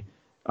rusty.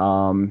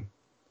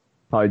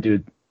 Probably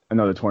do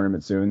another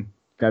tournament soon.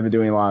 I've been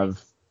doing a lot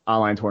of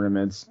online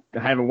tournaments. I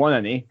haven't won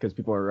any because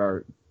people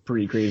are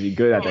pretty crazy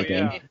good at that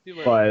game.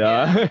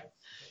 But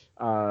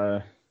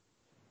well,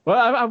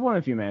 I've won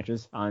a few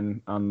matches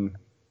in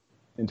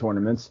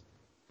tournaments.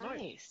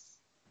 Nice.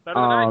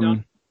 Better than I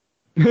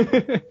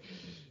done.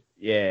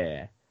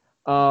 Yeah.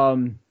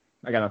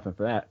 I got nothing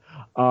for that.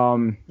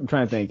 I'm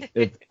trying to think.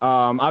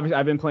 Obviously,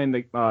 I've been playing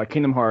the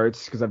Kingdom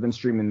Hearts because I've been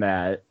streaming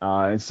that.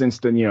 And since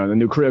the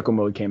new critical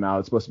mode came out,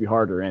 it's supposed to be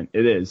harder, and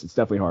it is. It's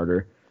definitely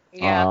harder.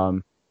 Yeah.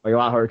 Like a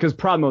lot harder because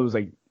prod mode was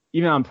like,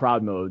 even on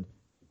prod mode,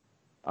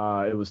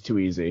 it was too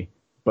easy.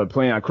 But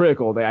playing on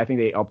critical, I think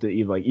they upped it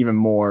even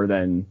more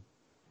than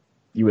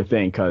you would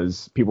think,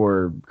 because people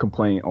were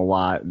complaining a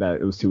lot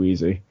that it was too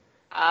easy.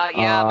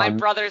 My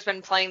brother's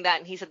been playing that,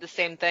 and he said the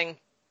same thing.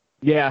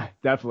 Yeah,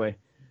 definitely.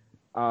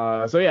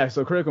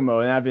 So critical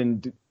mode, and I've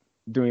been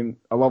doing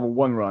a level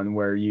 1 run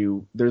where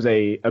there's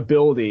a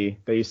ability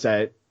that you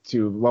set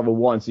to level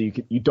 1, so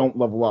you don't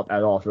level up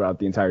at all throughout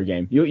the entire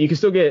game. You can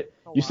still get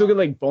still get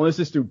like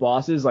bonuses through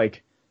bosses,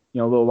 like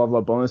little level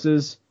up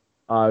bonuses,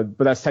 but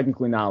that's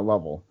technically not a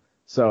level.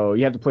 So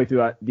you have to play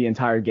through the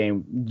entire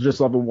game just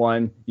level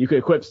 1. You could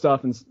equip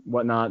stuff and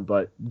whatnot,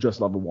 but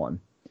just level 1.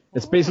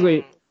 It's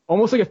basically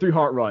almost like a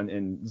 3-heart run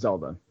in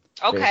Zelda.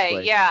 Okay,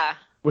 basically. yeah.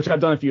 which I've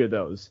done a few of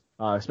those,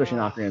 especially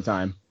in Ocarina of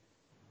Time.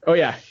 Oh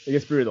yeah, it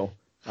gets brutal.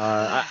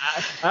 I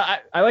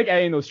like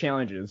adding those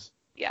challenges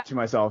to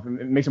myself. It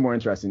makes it more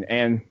interesting,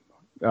 and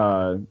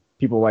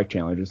people like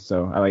challenges,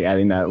 so I like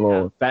adding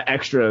that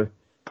extra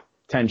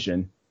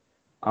tension.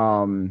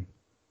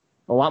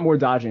 A lot more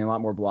dodging, a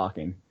lot more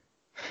blocking,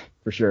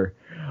 for sure.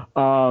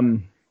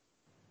 And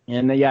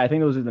I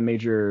think those are the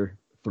major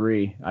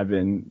 3 I've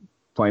been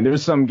playing.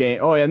 There's some game.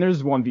 Oh yeah, and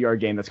there's one VR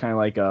game that's kind of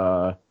like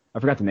I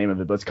forgot the name of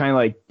it, but it's kind of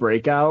like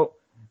Breakout,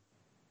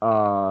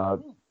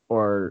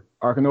 or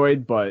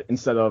Arkanoid, but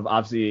instead of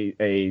obviously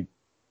a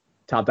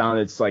top down,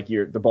 it's like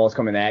the ball's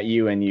coming at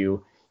you, and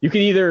you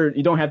can either,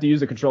 you don't have to use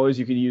the controllers,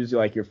 you could use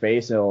like your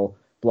face, it'll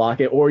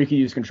block it, or you can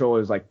use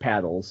controllers like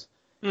paddles,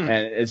 and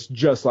it's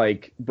just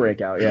like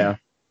Breakout, yeah.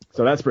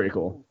 So that's pretty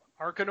cool.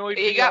 Arkanoid.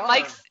 You got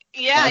Mike's.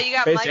 Yeah, you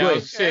got Mike's.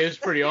 Yeah, it's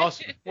pretty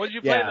awesome. What did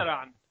you play that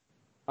on?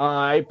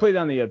 I played it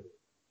on the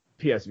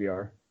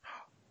PSVR.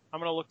 I'm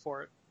gonna look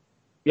for it.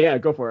 Yeah,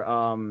 go for it.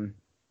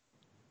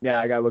 Yeah,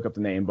 I gotta look up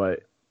the name,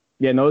 but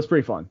yeah, no, it's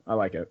pretty fun. I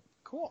like it.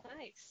 Cool.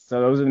 Nice. So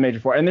those are the major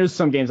 4, and there's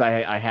some games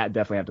I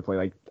definitely have to play.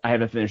 Like I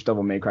haven't finished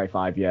Devil May Cry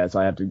 5 yet, so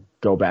I have to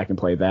go back and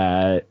play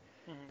that.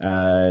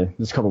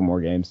 There's a couple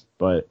more games,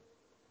 but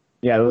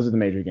yeah, those are the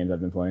major games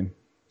I've been playing.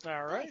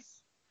 All right.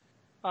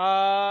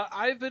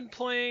 I've been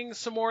playing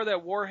some more of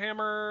that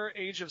Warhammer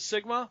Age of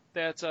Sigma,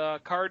 that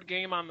card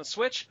game on the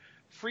Switch,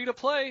 free to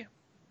play.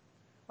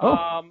 Oh.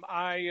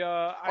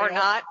 Or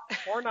not.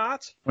 Or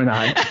not. Or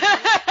not.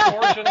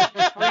 Or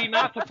just free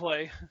not to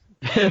play.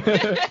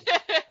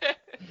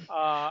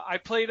 I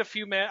played a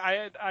few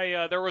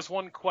there was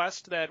one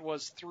quest that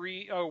was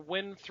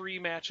win 3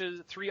 matches,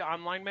 3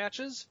 online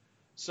matches.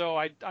 So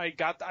I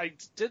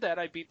did that.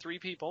 I beat 3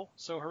 people.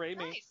 So hooray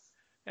me. Nice.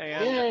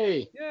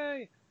 And,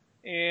 yay.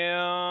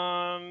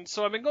 And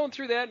so I've been going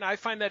through that, and I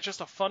find that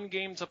just a fun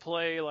game to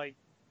play, like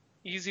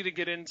easy to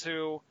get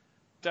into,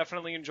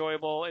 definitely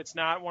enjoyable. It's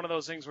not one of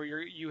those things where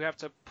you have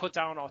to put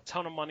down a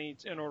ton of money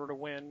in order to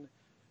win.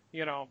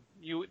 You know,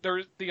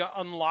 there's the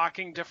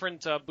unlocking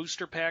different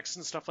booster packs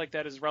and stuff like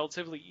that is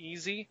relatively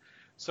easy,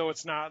 so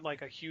it's not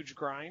like a huge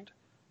grind.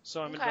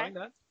 So I'm enjoying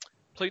that.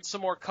 Played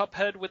some more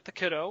Cuphead with the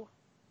kiddo.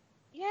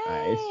 Yay!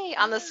 Nice.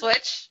 On the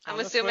Switch, I'm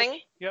assuming.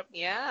 Switch. Yep.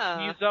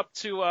 Yeah.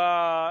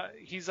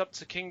 He's up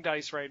to King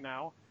Dice right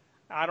now.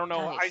 I don't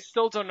know. Nice. I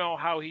still don't know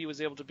how he was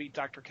able to beat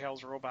Dr.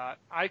 Cal's robot.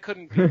 I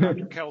couldn't beat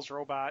Dr. Cal's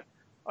robot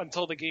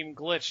until the game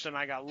glitched and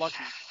I got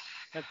lucky.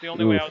 That's the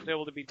only way I was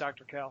able to beat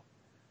Dr. Cal.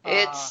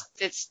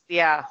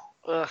 Yeah.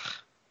 Ugh.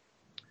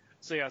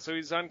 So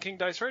he's on King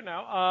Dice right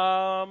now.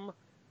 I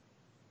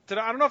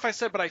don't know if I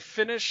said, but I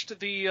finished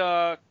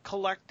the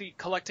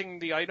collecting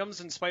the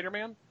items in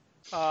Spider-Man.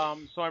 So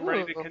I'm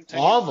ready to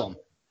continue. All of them.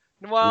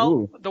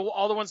 Well,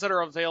 all the ones that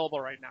are available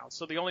right now.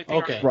 So the only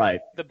thing are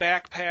the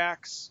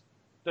backpacks,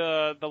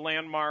 the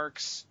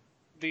landmarks,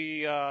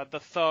 the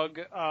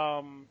thug,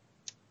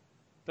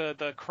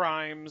 the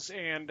crimes,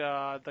 and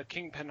the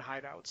Kingpin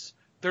hideouts.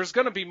 There's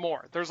gonna be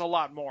more. There's a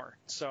lot more.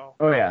 So.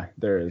 Oh yeah,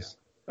 there is.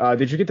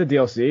 Did you get the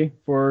DLC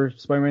for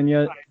Spider-Man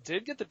yet? I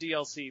did get the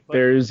DLC, but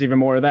there's even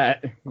more of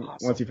that awesome.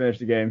 once you finish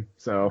the game.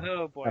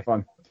 So have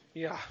fun.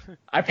 Yeah.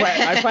 I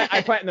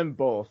platinumed them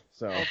both.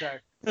 So okay.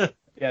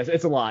 Yes,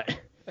 it's a lot.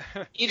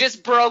 You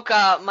just broke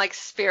Mike's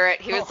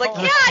spirit. He was like,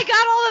 "Yeah, I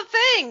got all the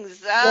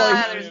things."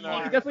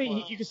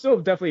 Well, you can still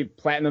definitely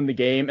platinum the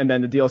game, and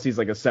then the DLC is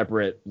like a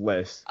separate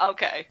list.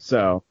 Okay.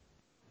 So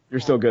you're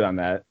still good on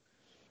that.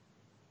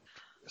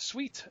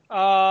 Sweet.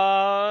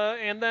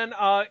 And then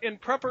in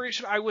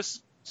preparation, I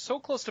was so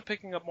close to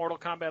picking up Mortal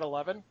Kombat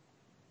 11.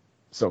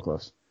 So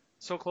close.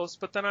 So close.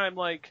 But then I'm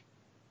like,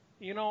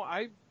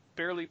 I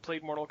barely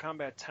played Mortal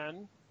Kombat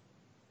 10.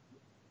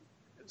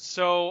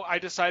 So I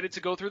decided to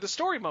go through the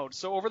story mode.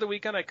 So over the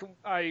weekend,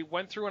 I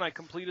went through and I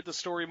completed the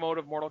story mode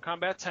of Mortal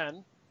Kombat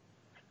 10,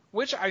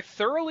 which I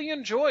thoroughly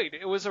enjoyed.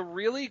 It was a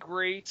really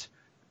great.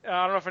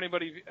 I don't know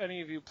if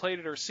any of you played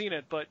it or seen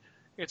it, but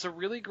it's a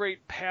really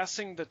great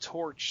passing the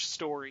torch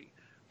story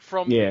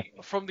from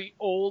the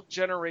old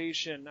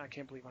generation. I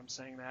can't believe I'm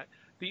saying that.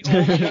 The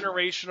old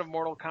generation of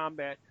Mortal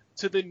Kombat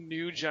to the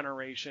new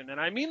generation. And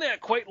I mean that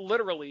quite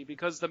literally,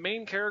 because the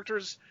main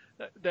characters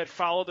that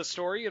follow the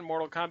story in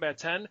Mortal Kombat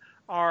 10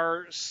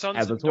 are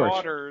sons and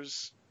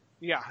daughters.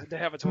 Yeah, they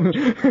have a torch.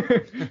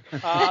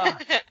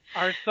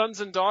 Are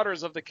sons and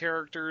daughters of the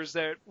characters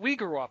that we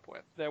grew up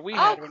with, that we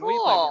had when we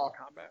played Mortal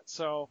Kombat.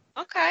 So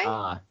okay.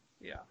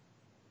 Yeah.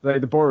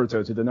 Like the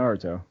Boruto to the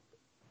Naruto,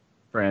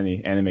 for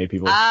any anime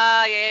people.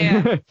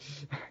 Yeah.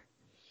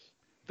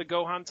 The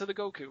Gohan to the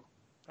Goku,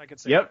 I could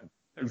say. Yep,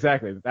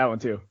 exactly. That one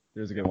too.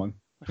 There's a good one.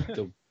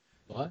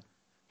 What?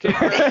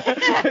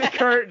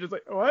 Kurt just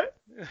like, what?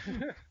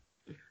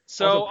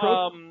 So,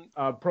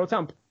 also,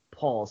 Proton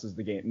Pulse is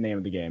the name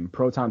of the game.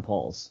 Proton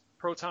Pulse.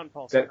 Proton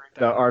Pulse. The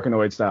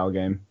Arkanoid style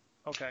game.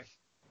 Okay.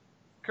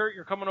 Kurt,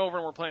 you're coming over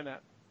and we're playing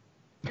that.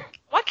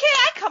 Why can't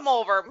I come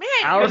over?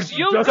 Man, because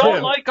you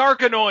don't like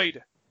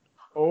Arkanoid.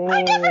 Oh.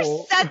 I never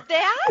said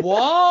that.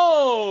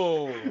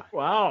 Whoa!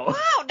 Wow.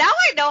 Wow, now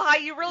I know how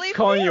you really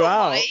calling feel, you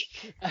out.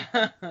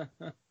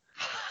 Mike.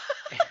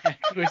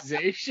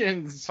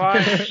 accusations.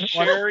 Fine,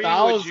 Sherry,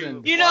 would you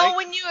 1,000. You know,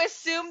 when you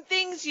assume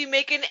things, you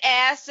make an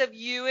ass of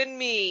you and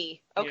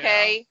me.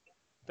 Okay.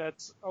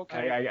 That's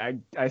okay.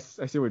 I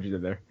see what you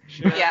did there.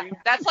 Sherry? Yeah,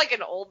 that's like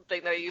an old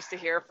thing that I used to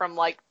hear from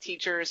like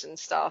teachers and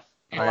stuff.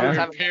 A Your long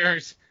time ago.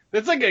 parents.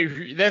 That's like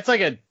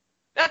a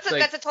That's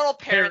like a total parent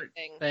parent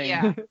thing. thing.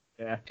 Yeah.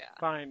 Yeah.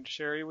 Fine,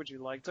 Sherry, would you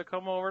like to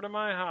come over to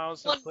my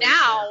house Well, and play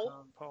now-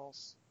 Marathon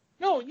Pulse?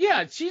 No,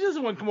 yeah, she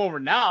doesn't want to come over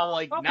now.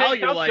 Like Okay, now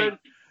you're sounds like good.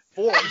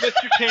 forced. You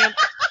missed your chance.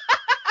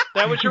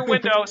 That was your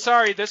window.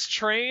 Sorry, this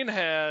train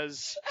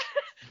has.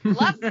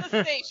 Left the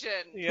station.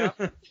 Yeah.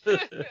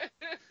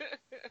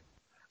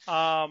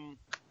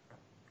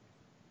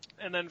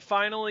 And then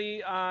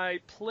finally, I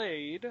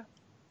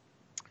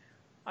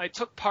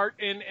took part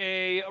in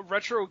a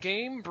Retro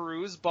Game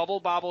Brews Bubble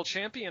Bobble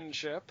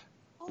Championship.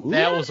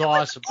 That was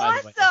awesome, by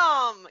the way.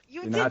 Awesome.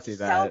 You Did did not see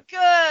so that.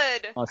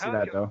 good. I'll see How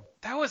that you- though.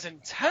 That was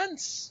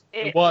intense.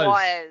 It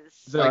was.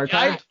 Is it Like,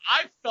 archived?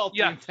 I felt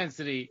Yeah. the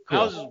intensity. Cool.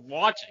 I was just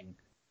watching.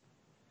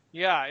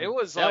 Yeah, it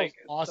was That was like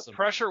awesome. the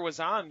pressure was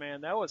on,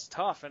 man. That was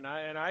tough, and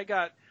I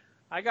got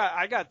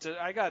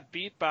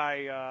beat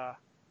by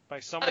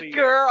somebody. A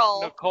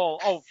girl.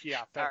 Nicole. Oh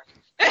yeah. Sorry.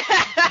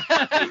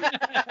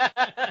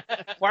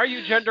 Why are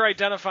you gender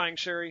identifying,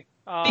 Sherry?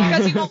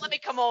 Because you won't let me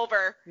come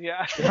over.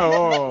 Yeah.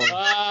 Oh.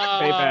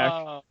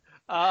 Wow.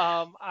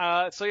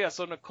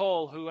 So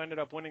Nicole, who ended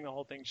up winning the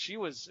whole thing, she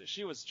was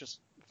just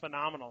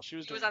phenomenal. She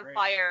was She was doing on great.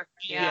 fire.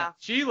 Yeah.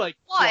 She like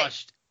What?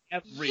 crushed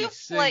every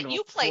single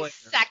You play player.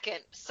 second,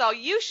 so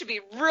you should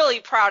be really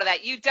proud of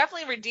that. You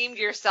definitely redeemed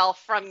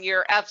yourself from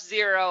your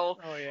F-Zero.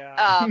 Oh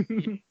yeah.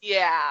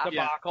 Yeah.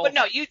 Debacle. But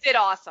no, you did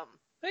awesome.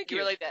 Thank You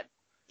you. really did.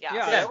 Yeah.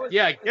 Yeah, So- Yeah, was-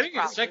 yeah, getting in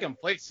proud. second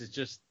place is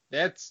just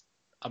that's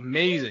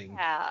amazing.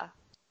 Yeah.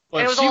 But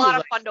And it was a she lot of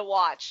like- fun to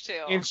watch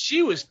too. and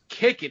she was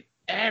kicking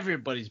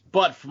everybody's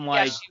butt from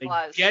like she the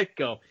was. get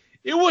go.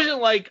 It wasn't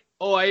like,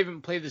 oh, I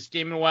haven't played this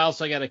game in a while,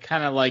 so I got to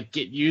kind of like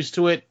get used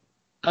to it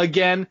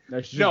again.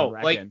 No, she's No,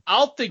 just like wrecking.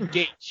 out the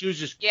gate, she was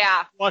just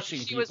Yeah. crushing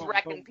She people. was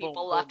wrecking boom, people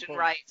boom, left boom, and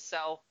right.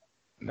 So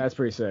That's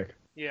pretty sick.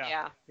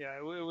 Yeah. yeah.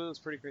 It was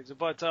pretty crazy.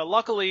 But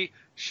luckily,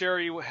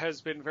 Sherry has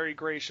been very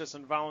gracious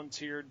and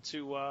volunteered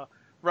to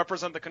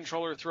represent the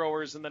controller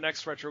throwers in the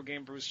next Retro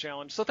Game Brews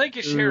Challenge. So thank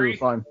you, Sherry. Ooh,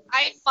 fun.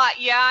 I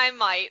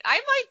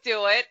might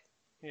do it.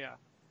 Yeah.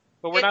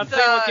 But we're not It's,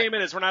 saying what game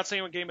it is. We're not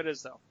saying what game it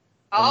is, though.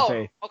 Oh,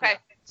 say- okay.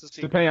 It's a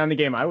secret. Depending on the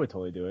game, I would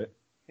totally do it.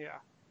 Yeah.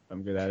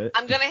 I'm good at it.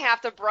 I'm gonna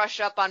have to brush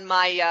up on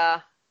my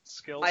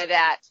Skills. my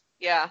that.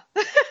 Yeah.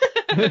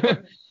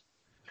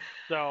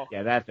 So,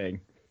 Yeah, that thing.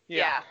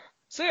 yeah.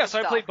 So I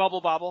Stuff. played Bubble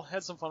Bobble,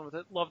 had some fun with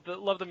it. Love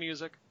the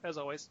music as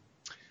always.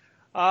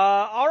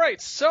 All right,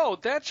 so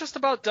that just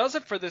about does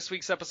it for this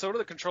week's episode of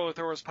the Controller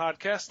Throwers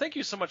podcast. Thank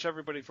you so much,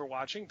 everybody, for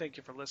watching. Thank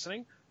you for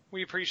listening.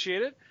 We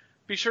appreciate it.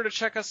 Be sure to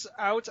check us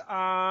out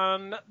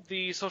on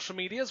the social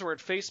medias. We're at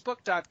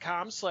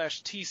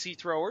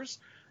facebook.com/TCThrowers.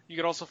 You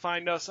can also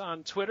find us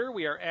on Twitter.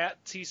 We are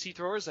at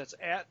TCThrowers. That's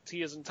at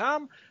T as in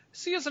Tom,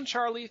 C as in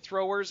Charlie,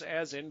 Throwers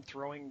as in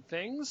throwing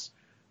things.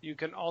 You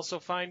can also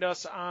find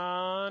us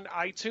on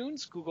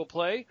iTunes, Google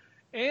Play,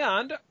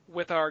 and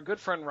with our good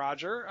friend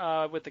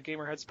Roger with the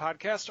Gamerheads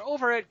Podcast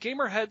over at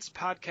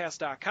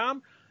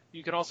gamerheadspodcast.com.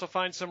 You can also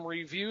find some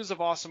reviews of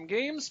awesome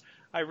games.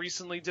 I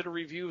recently did a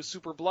review of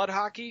Super Blood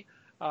Hockey,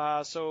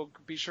 so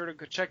be sure to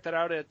go check that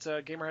out at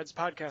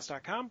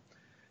gamerheadspodcast.com.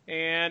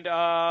 And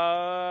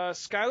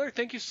Skylar,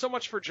 thank you so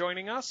much for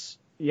joining us.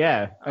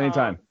 Yeah,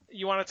 anytime.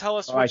 You want to tell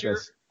us I what like your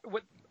this.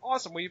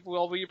 awesome. We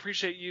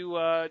appreciate you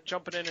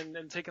jumping in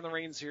and taking the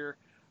reins here.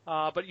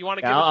 But you want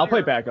to give Yeah, us I'll play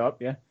your- back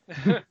up. Yeah.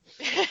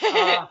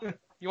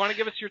 You want to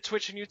give us your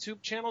Twitch and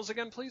YouTube channels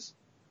again, please?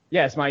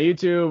 Yes, my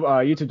YouTube,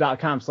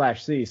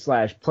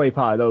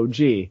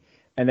 youtube.com/c/playpodog,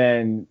 and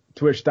then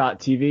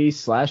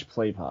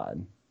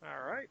twitch.tv/playpod.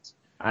 All right.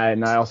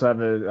 And I also have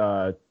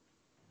a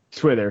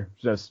Twitter,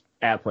 just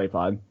at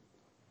playpod.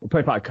 Well,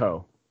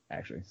 playpodco,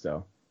 actually.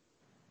 So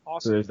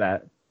Awesome. there's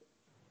that.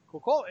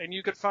 Cool. And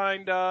you could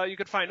find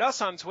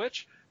us on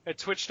Twitch at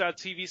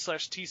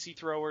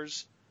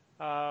twitch.tv/tcthrowers.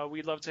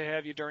 We'd love to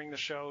have you during the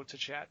show to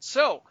chat.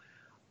 So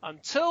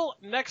until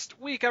next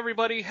week,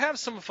 everybody, have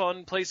some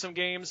fun, play some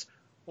games.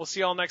 We'll see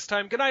y'all next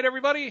time. Good night,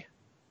 everybody.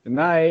 Good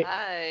night.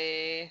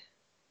 Hi.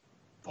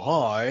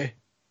 Bye.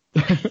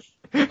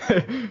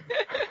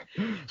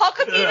 How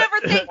come you never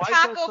thank Why is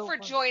that Taco so for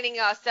funny? joining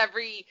us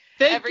every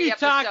Thank every you,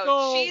 episode?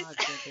 Taco.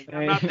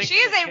 I'm not thinking She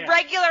is a cat.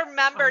 regular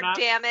member, I'm not-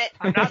 damn it.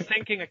 I'm not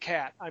thinking a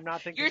cat. I'm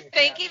not thinking You're a cat.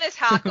 thanking a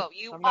Taco.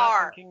 You I'm not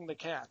are. thinking the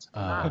cat.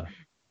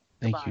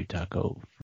 Thank you, Taco,